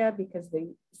area because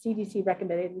the CDC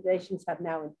recommendations have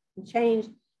now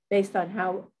changed based on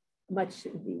how much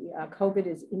the COVID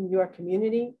is in your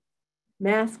community.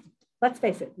 Masks, let's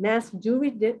face it, masks do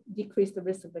decrease the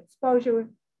risk of exposure.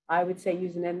 I would say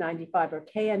use an N95 or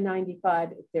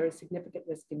KN95 if there is significant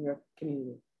risk in your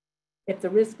community. If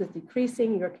the risk is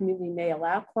decreasing, your community may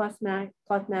allow cloth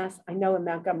masks. I know in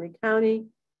Montgomery County,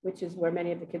 which is where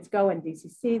many of the kids go, in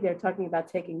DCC, they're talking about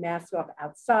taking masks off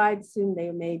outside. Soon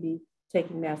they may be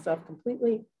taking masks off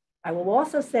completely. I will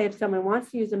also say if someone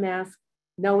wants to use a mask,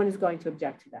 no one is going to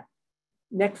object to that.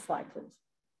 Next slide, please.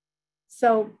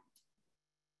 So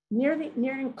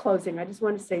nearing closing, I just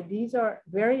want to say these are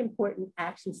very important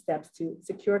action steps to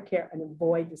secure care and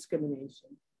avoid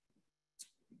discrimination.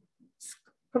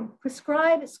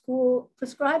 Prescribing school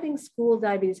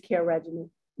diabetes care regimen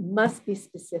must be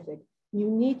specific. You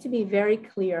need to be very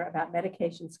clear about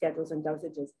medication schedules and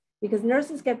dosages because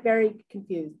nurses get very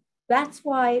confused. That's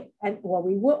why,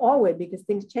 we all would because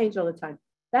things change all the time.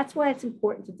 That's why it's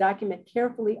important to document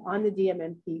carefully on the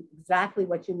DMMP exactly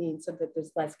what you mean so that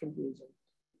there's less confusion.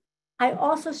 I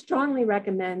also strongly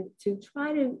recommend to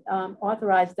try to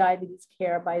authorize diabetes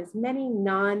care by as many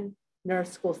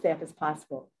non-nurse school staff as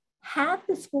possible. Have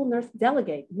the school nurse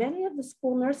delegate. Many of the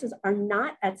school nurses are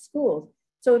not at schools.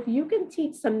 So if you can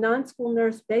teach some non-school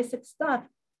nurse basic stuff,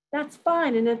 that's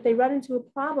fine. And if they run into a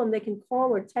problem, they can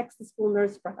call or text the school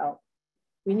nurse for help.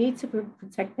 We need to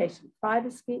protect patient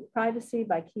privacy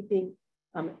by keeping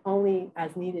only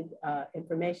as needed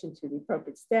information to the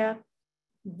appropriate staff.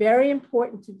 Very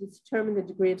important to determine the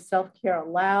degree of self-care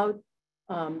allowed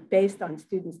based on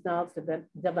students' knowledge,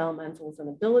 developmentals, and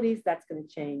abilities. That's going to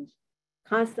change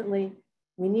constantly.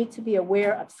 We need to be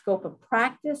aware of scope of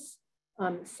practice.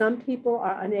 Some people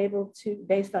are unable to,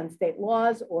 based on state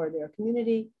laws or their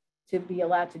community, to be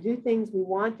allowed to do things. We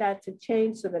want that to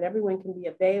change so that everyone can be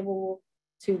available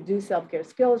to do self-care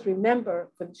skills.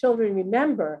 Remember, for the children,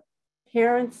 remember,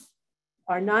 parents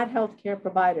are not healthcare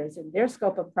providers, and their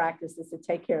scope of practice is to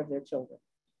take care of their children.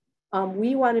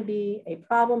 We want to be a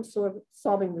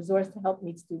problem-solving resource to help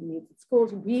meet student needs at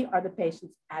schools. We are the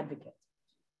patient's advocate.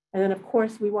 And then, of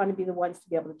course, we want to be the ones to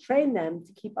be able to train them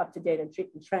to keep up to date on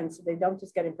treatment trends so they don't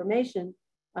just get information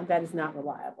that is not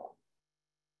reliable.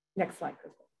 Next slide,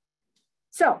 Crystal.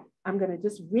 So I'm going to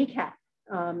just recap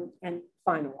and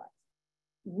finalize.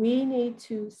 We need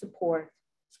to support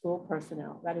school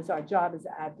personnel. That is our job as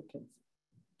advocates.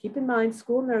 Keep in mind,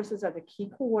 school nurses are the key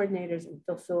coordinators and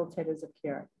facilitators of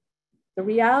care. The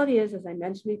reality is, as I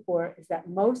mentioned before, is that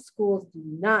most schools do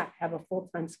not have a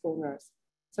full-time school nurse.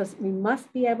 So we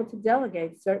must be able to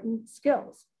delegate certain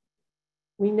skills.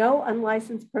 We know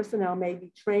unlicensed personnel may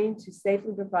be trained to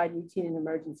safely provide routine and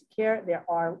emergency care.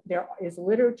 There is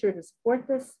literature to support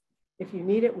this. If you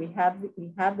need it, we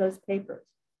have those papers.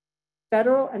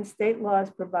 Federal and state laws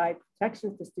provide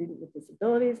protections to students with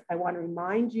disabilities. I want to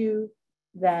remind you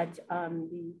that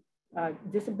the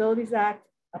Disabilities Act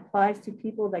applies to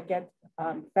people that get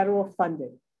federal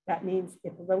funding. That means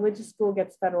if a religious school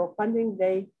gets federal funding,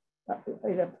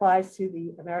 it applies to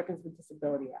the Americans with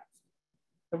Disability Act.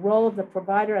 The role of the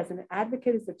provider as an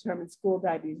advocate is determined school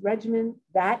diabetes regimen.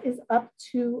 That is up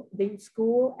to the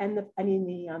school and the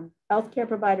healthcare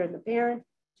provider and the parent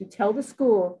to tell the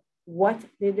school what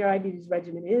the diabetes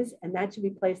regimen is, and that should be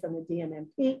placed on the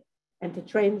DMMP, and to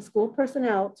train the school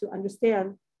personnel to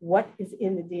understand what is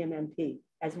in the DMMP,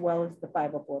 as well as the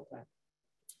 504 plan.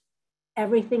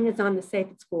 Everything is on the Safe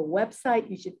at School website.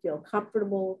 You should feel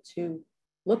comfortable to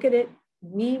look at it.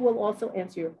 We will also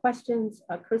answer your questions.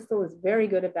 Crystal is very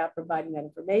good about providing that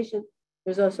information.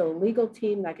 There's also a legal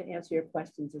team that can answer your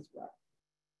questions as well.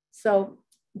 So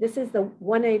this is the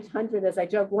 1-800, as I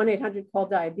joke,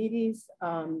 1-800-CALL-DIABETES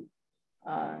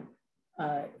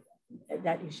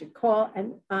that you should call.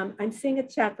 And I'm seeing a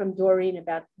chat from Doreen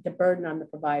about the burden on the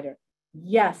provider.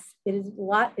 Yes, it is a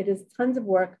lot. It is tons of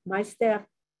work. My staff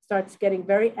starts getting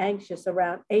very anxious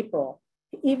around April.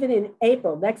 Even in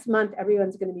April, next month,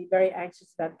 everyone's going to be very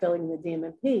anxious about filling the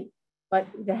DMMP. But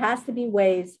there has to be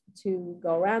ways to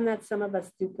go around that. Some of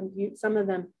us do compute, some of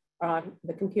them are on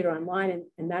the computer online,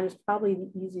 and that is probably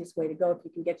the easiest way to go if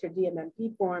you can get your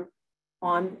DMMP form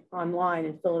online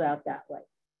and fill it out that way.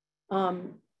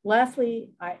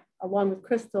 Lastly, along with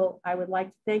Crystal, I would like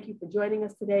to thank you for joining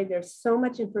us today. There's so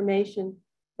much information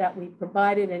that we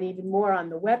provided and even more on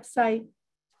the website.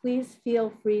 Please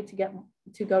feel free to go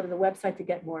to the website to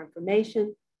get more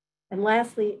information. And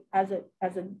lastly, as a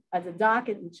doc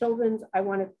in children's, I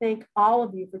want to thank all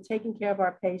of you for taking care of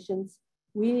our patients.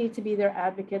 We need to be their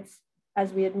advocates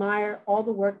as we admire all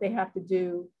the work they have to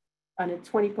do on a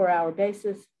 24-hour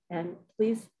basis. And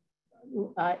please,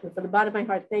 from the bottom of my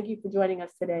heart, thank you for joining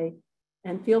us today,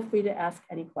 and feel free to ask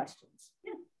any questions.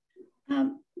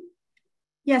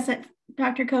 Yes,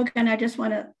 Dr. Cogen, I just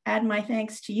want to add my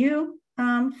thanks to you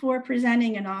for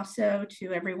presenting, and also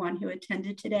to everyone who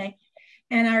attended today.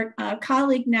 And our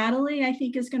colleague Natalie, I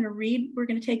think, is going to read. We're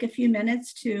going to take a few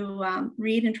minutes to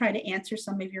read and try to answer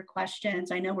some of your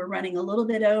questions. I know we're running a little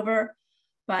bit over,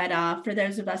 but for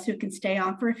those of us who can stay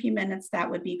on for a few minutes, that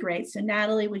would be great. So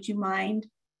Natalie, would you mind?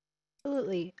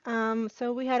 Absolutely.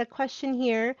 So we had a question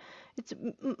here. It's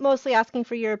mostly asking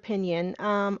for your opinion.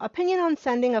 Opinion on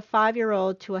sending a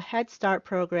 5-year-old to a Head Start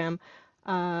program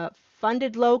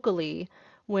funded locally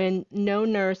when no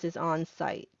nurse is on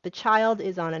site. The child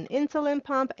is on an insulin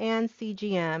pump and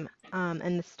CGM,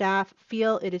 and the staff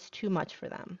feel it is too much for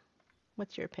them.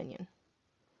 What's your opinion?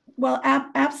 Well,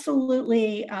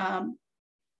 absolutely.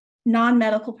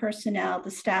 Non-medical personnel,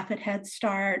 the staff at Head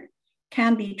Start,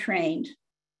 can be trained.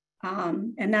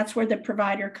 And that's where the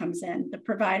provider comes in. The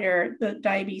provider, the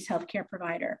diabetes healthcare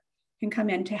provider, can come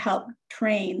in to help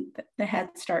train the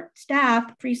Head Start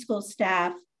staff, preschool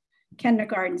staff,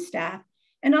 kindergarten staff.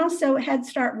 And also Head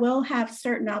Start will have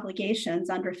certain obligations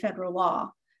under federal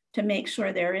law to make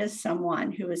sure there is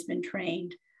someone who has been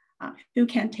trained who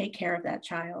can take care of that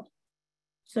child.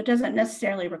 So it doesn't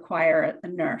necessarily require a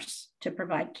nurse to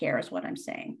provide care, is what I'm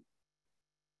saying.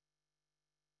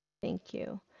 Thank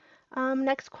you.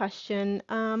 Next question.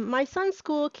 My son's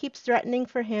school keeps threatening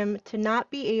for him to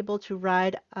not be able to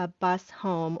ride a bus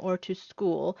home or to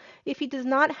school if he does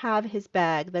not have his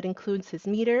bag that includes his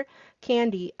meter,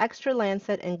 candy, extra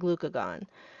Lancet, and glucagon.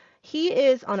 He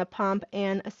is on a pump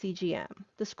and a CGM.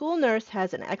 The school nurse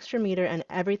has an extra meter and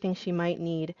everything she might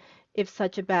need if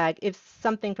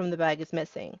something from the bag is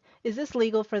missing. Is this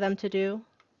legal for them to do?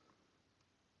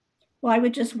 Well, I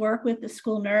would just work with the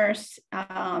school nurse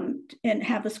and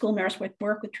have the school nurse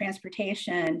work with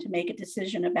transportation to make a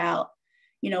decision about,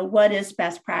 what is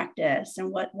best practice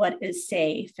and what is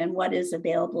safe and what is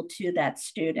available to that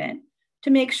student to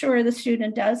make sure the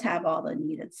student does have all the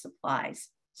needed supplies.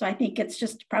 So I think it's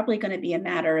just probably going to be a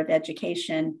matter of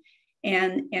education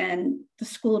and the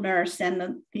school nurse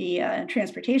and the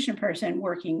transportation person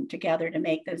working together to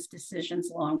make those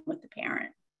decisions along with the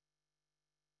parent.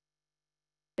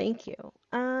 Thank you.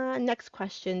 Next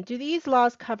question. Do these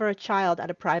laws cover a child at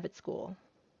a private school?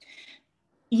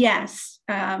 Yes.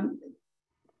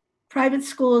 Private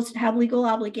schools have legal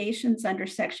obligations under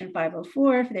Section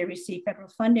 504 if they receive federal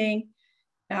funding.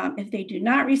 If they do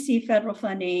not receive federal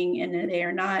funding and they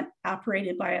are not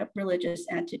operated by a religious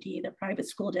entity, the private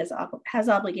school has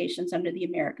obligations under the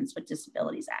Americans with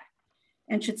Disabilities Act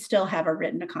and should still have a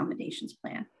written accommodations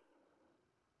plan.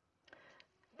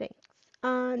 Thanks.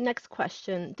 Next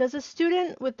question. Does a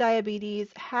student with diabetes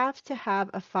have to have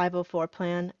a 504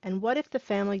 plan? And what if the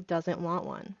family doesn't want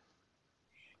one?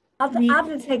 I'll have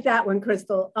to take that one,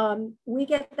 Crystal. We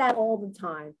get that all the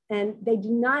time, and they do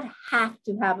not have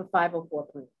to have a 504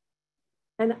 plan.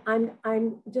 And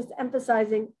I'm just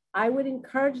emphasizing, I would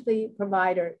encourage the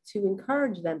provider to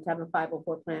encourage them to have a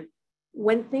 504 plan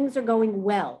when things are going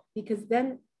well, because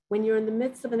then when you're in the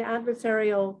midst of an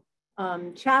adversarial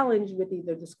challenge with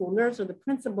either the school nurse or the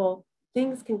principal,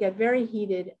 things can get very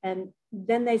heated. And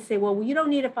then they say, well, you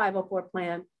don't need a 504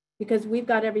 plan because we've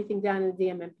got everything down in the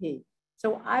DMMP.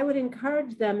 So I would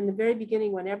encourage them in the very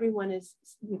beginning when everyone is,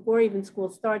 before even school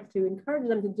starts, to encourage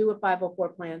them to do a 504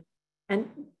 plan and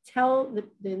tell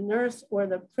the nurse or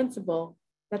the principal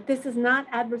that this is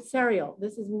not adversarial.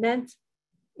 This is meant,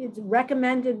 it's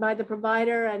recommended by the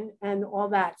provider and all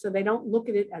that. So they don't look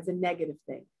at it as a negative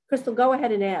thing. Crystal, go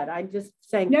ahead and add. I'm just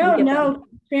saying. No,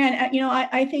 Fran,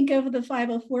 I think of the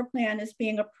 504 plan as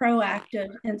being a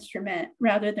proactive instrument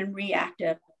rather than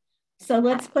reactive. So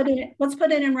let's put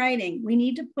it in writing. We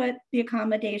need to put the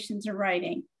accommodations in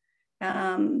writing.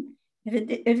 If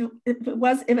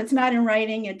it's not in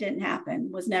writing, it didn't happen,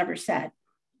 was never said.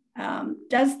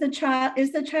 Is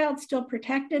the child still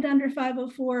protected under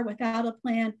 504 without a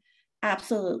plan?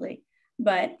 Absolutely.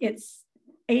 But it's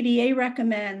ADA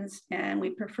recommends, and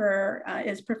we prefer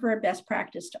best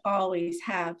practice to always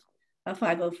have a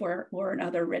 504 or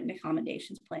another written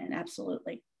accommodations plan.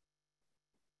 Absolutely.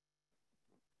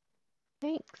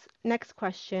 Thanks. Next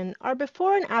question. Are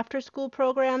before and after school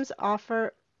programs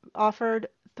offered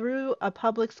through a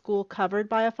public school covered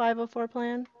by a 504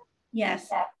 plan? Yes.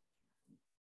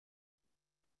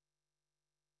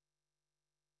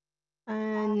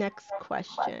 And next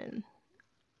question.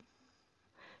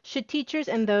 Should teachers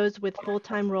and those with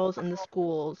full-time roles in the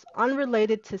schools,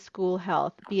 unrelated to school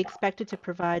health, be expected to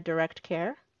provide direct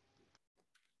care?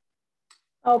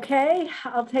 Okay,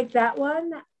 I'll take that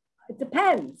one. It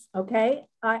depends, okay?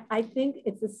 I think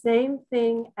it's the same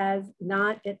thing as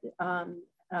not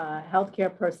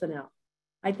healthcare personnel.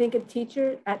 I think a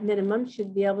teacher at minimum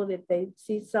should be able to, if they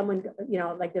see someone,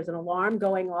 like there's an alarm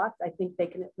going off, I think they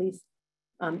can at least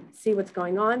see what's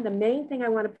going on. The main thing I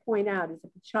want to point out is if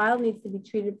a child needs to be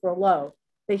treated for a low,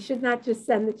 they should not just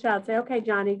send the child, say, okay,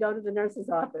 Johnny, go to the nurse's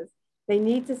office. They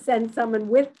need to send someone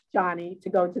with Johnny to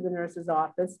go to the nurse's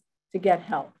office to get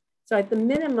help. So at the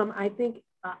minimum, I think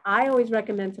I always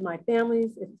recommend to my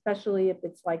families, especially if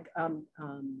it's like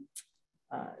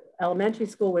elementary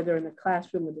school where they're in the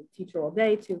classroom with the teacher all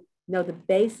day, to know the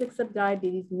basics of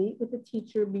diabetes, meet with the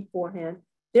teacher beforehand.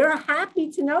 They're happy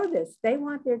to know this. They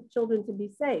want their children to be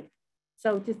safe.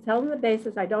 So just tell them the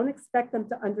basics. I don't expect them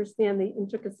to understand the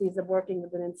intricacies of working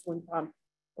with an insulin pump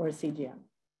or a CGM.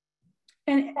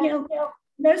 And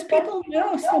most people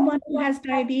know someone who has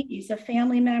diabetes, a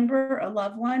family member, a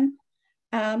loved one.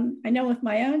 I know with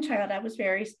my own child, I was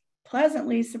very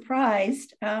pleasantly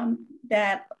surprised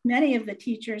that many of the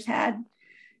teachers had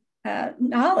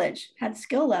knowledge, had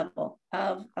skill level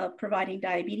of providing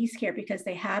diabetes care because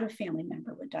they had a family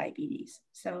member with diabetes.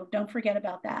 So don't forget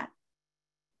about that.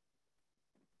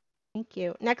 Thank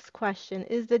you. Next question.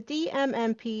 Is the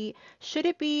DMMP, should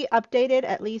it be updated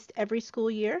at least every school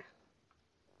year?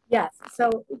 Yes. So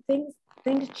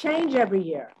things change every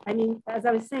year. I mean, as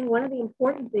I was saying, one of the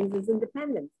important things is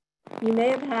independence. You may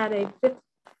have had a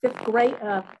fifth grade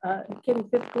kid in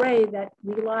fifth grade that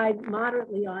relied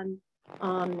moderately on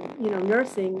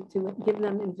nursing to give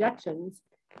them injections,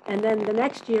 and then the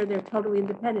next year they're totally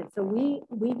independent. So we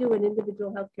do an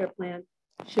individual healthcare plan,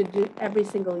 should do every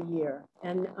single year,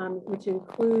 and which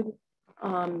include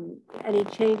any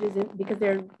changes because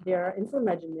their insulin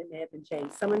regimen may have been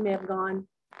changed. Someone may have gone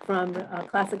from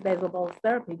classic basal bolus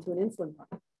therapy to an insulin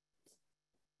pump.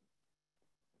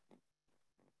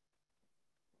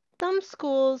 Some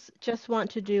schools just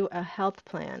want to do a health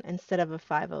plan instead of a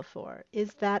 504.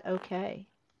 Is that okay?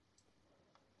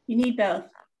 You need both.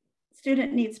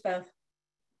 Student needs both.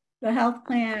 The health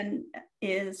plan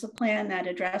is a plan that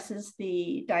addresses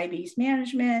the diabetes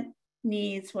management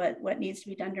needs, what needs to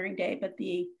be done during day, but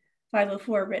the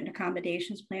 504 written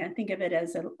accommodations plan, think of it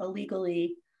as a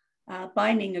legally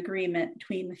binding agreement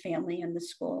between the family and the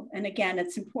school. And again,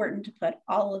 it's important to put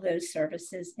all of those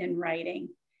services in writing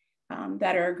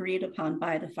that are agreed upon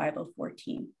by the 504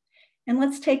 team. And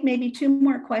let's take maybe 2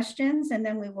 more questions and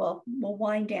then we'll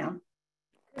wind down.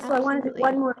 So I wanted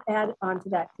one more add on to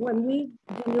that. When we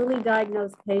do newly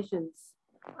diagnosed patients,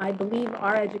 I believe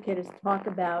our educators talk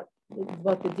about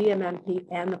both the DMMP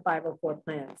and the 504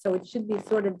 plan. So it should be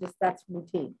sort of just, that's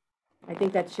routine. I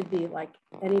think that should be like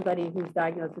anybody who's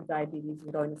diagnosed with diabetes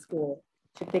and going to school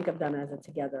should think of them as a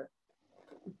together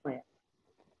plan.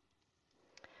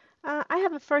 I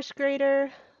have a first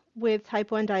grader with type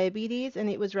 1 diabetes, and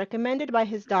it was recommended by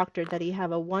his doctor that he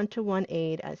have a 1-to-1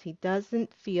 aid as he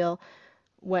doesn't feel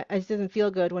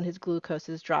good when his glucose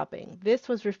is dropping. This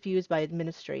was refused by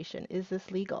administration. Is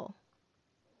this legal?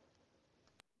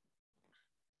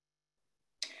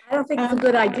 I don't think it's a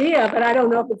good idea, but I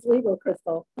don't know if it's legal,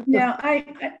 Crystal. No,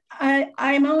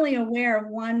 I'm only aware of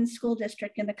one school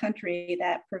district in the country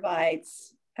that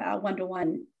provides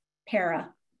 1-to-1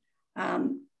 para.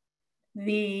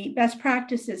 The best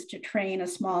practice is to train a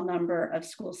small number of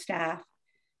school staff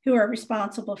who are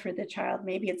responsible for the child.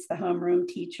 Maybe it's the homeroom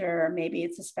teacher, or maybe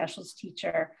it's a specialist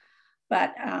teacher,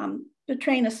 but to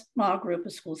train a small group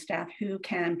of school staff who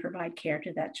can provide care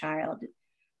to that child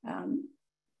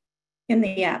in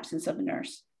the absence of a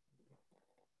nurse.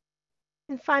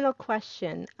 And final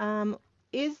question,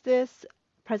 is this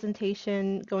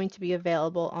presentation going to be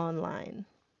available online?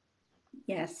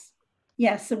 Yes.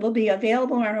 Yes, it will be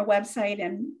available on our website,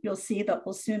 and you'll see that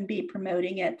we'll soon be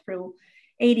promoting it through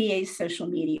ADA's social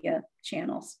media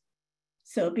channels.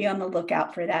 So be on the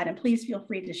lookout for that, and please feel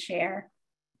free to share.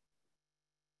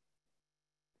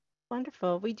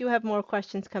 Wonderful. We do have more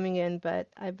questions coming in, but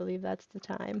I believe that's the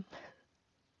time.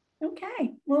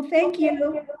 Okay. Well, thank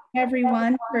you,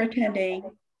 everyone, for attending.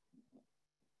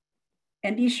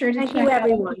 And be sure to check out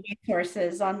the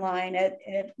resources online at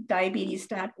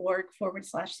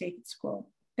diabetes.org/safe@school.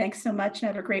 Thanks so much and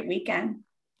have a great weekend.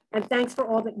 And thanks for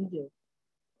all that you do.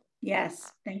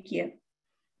 Yes, thank you.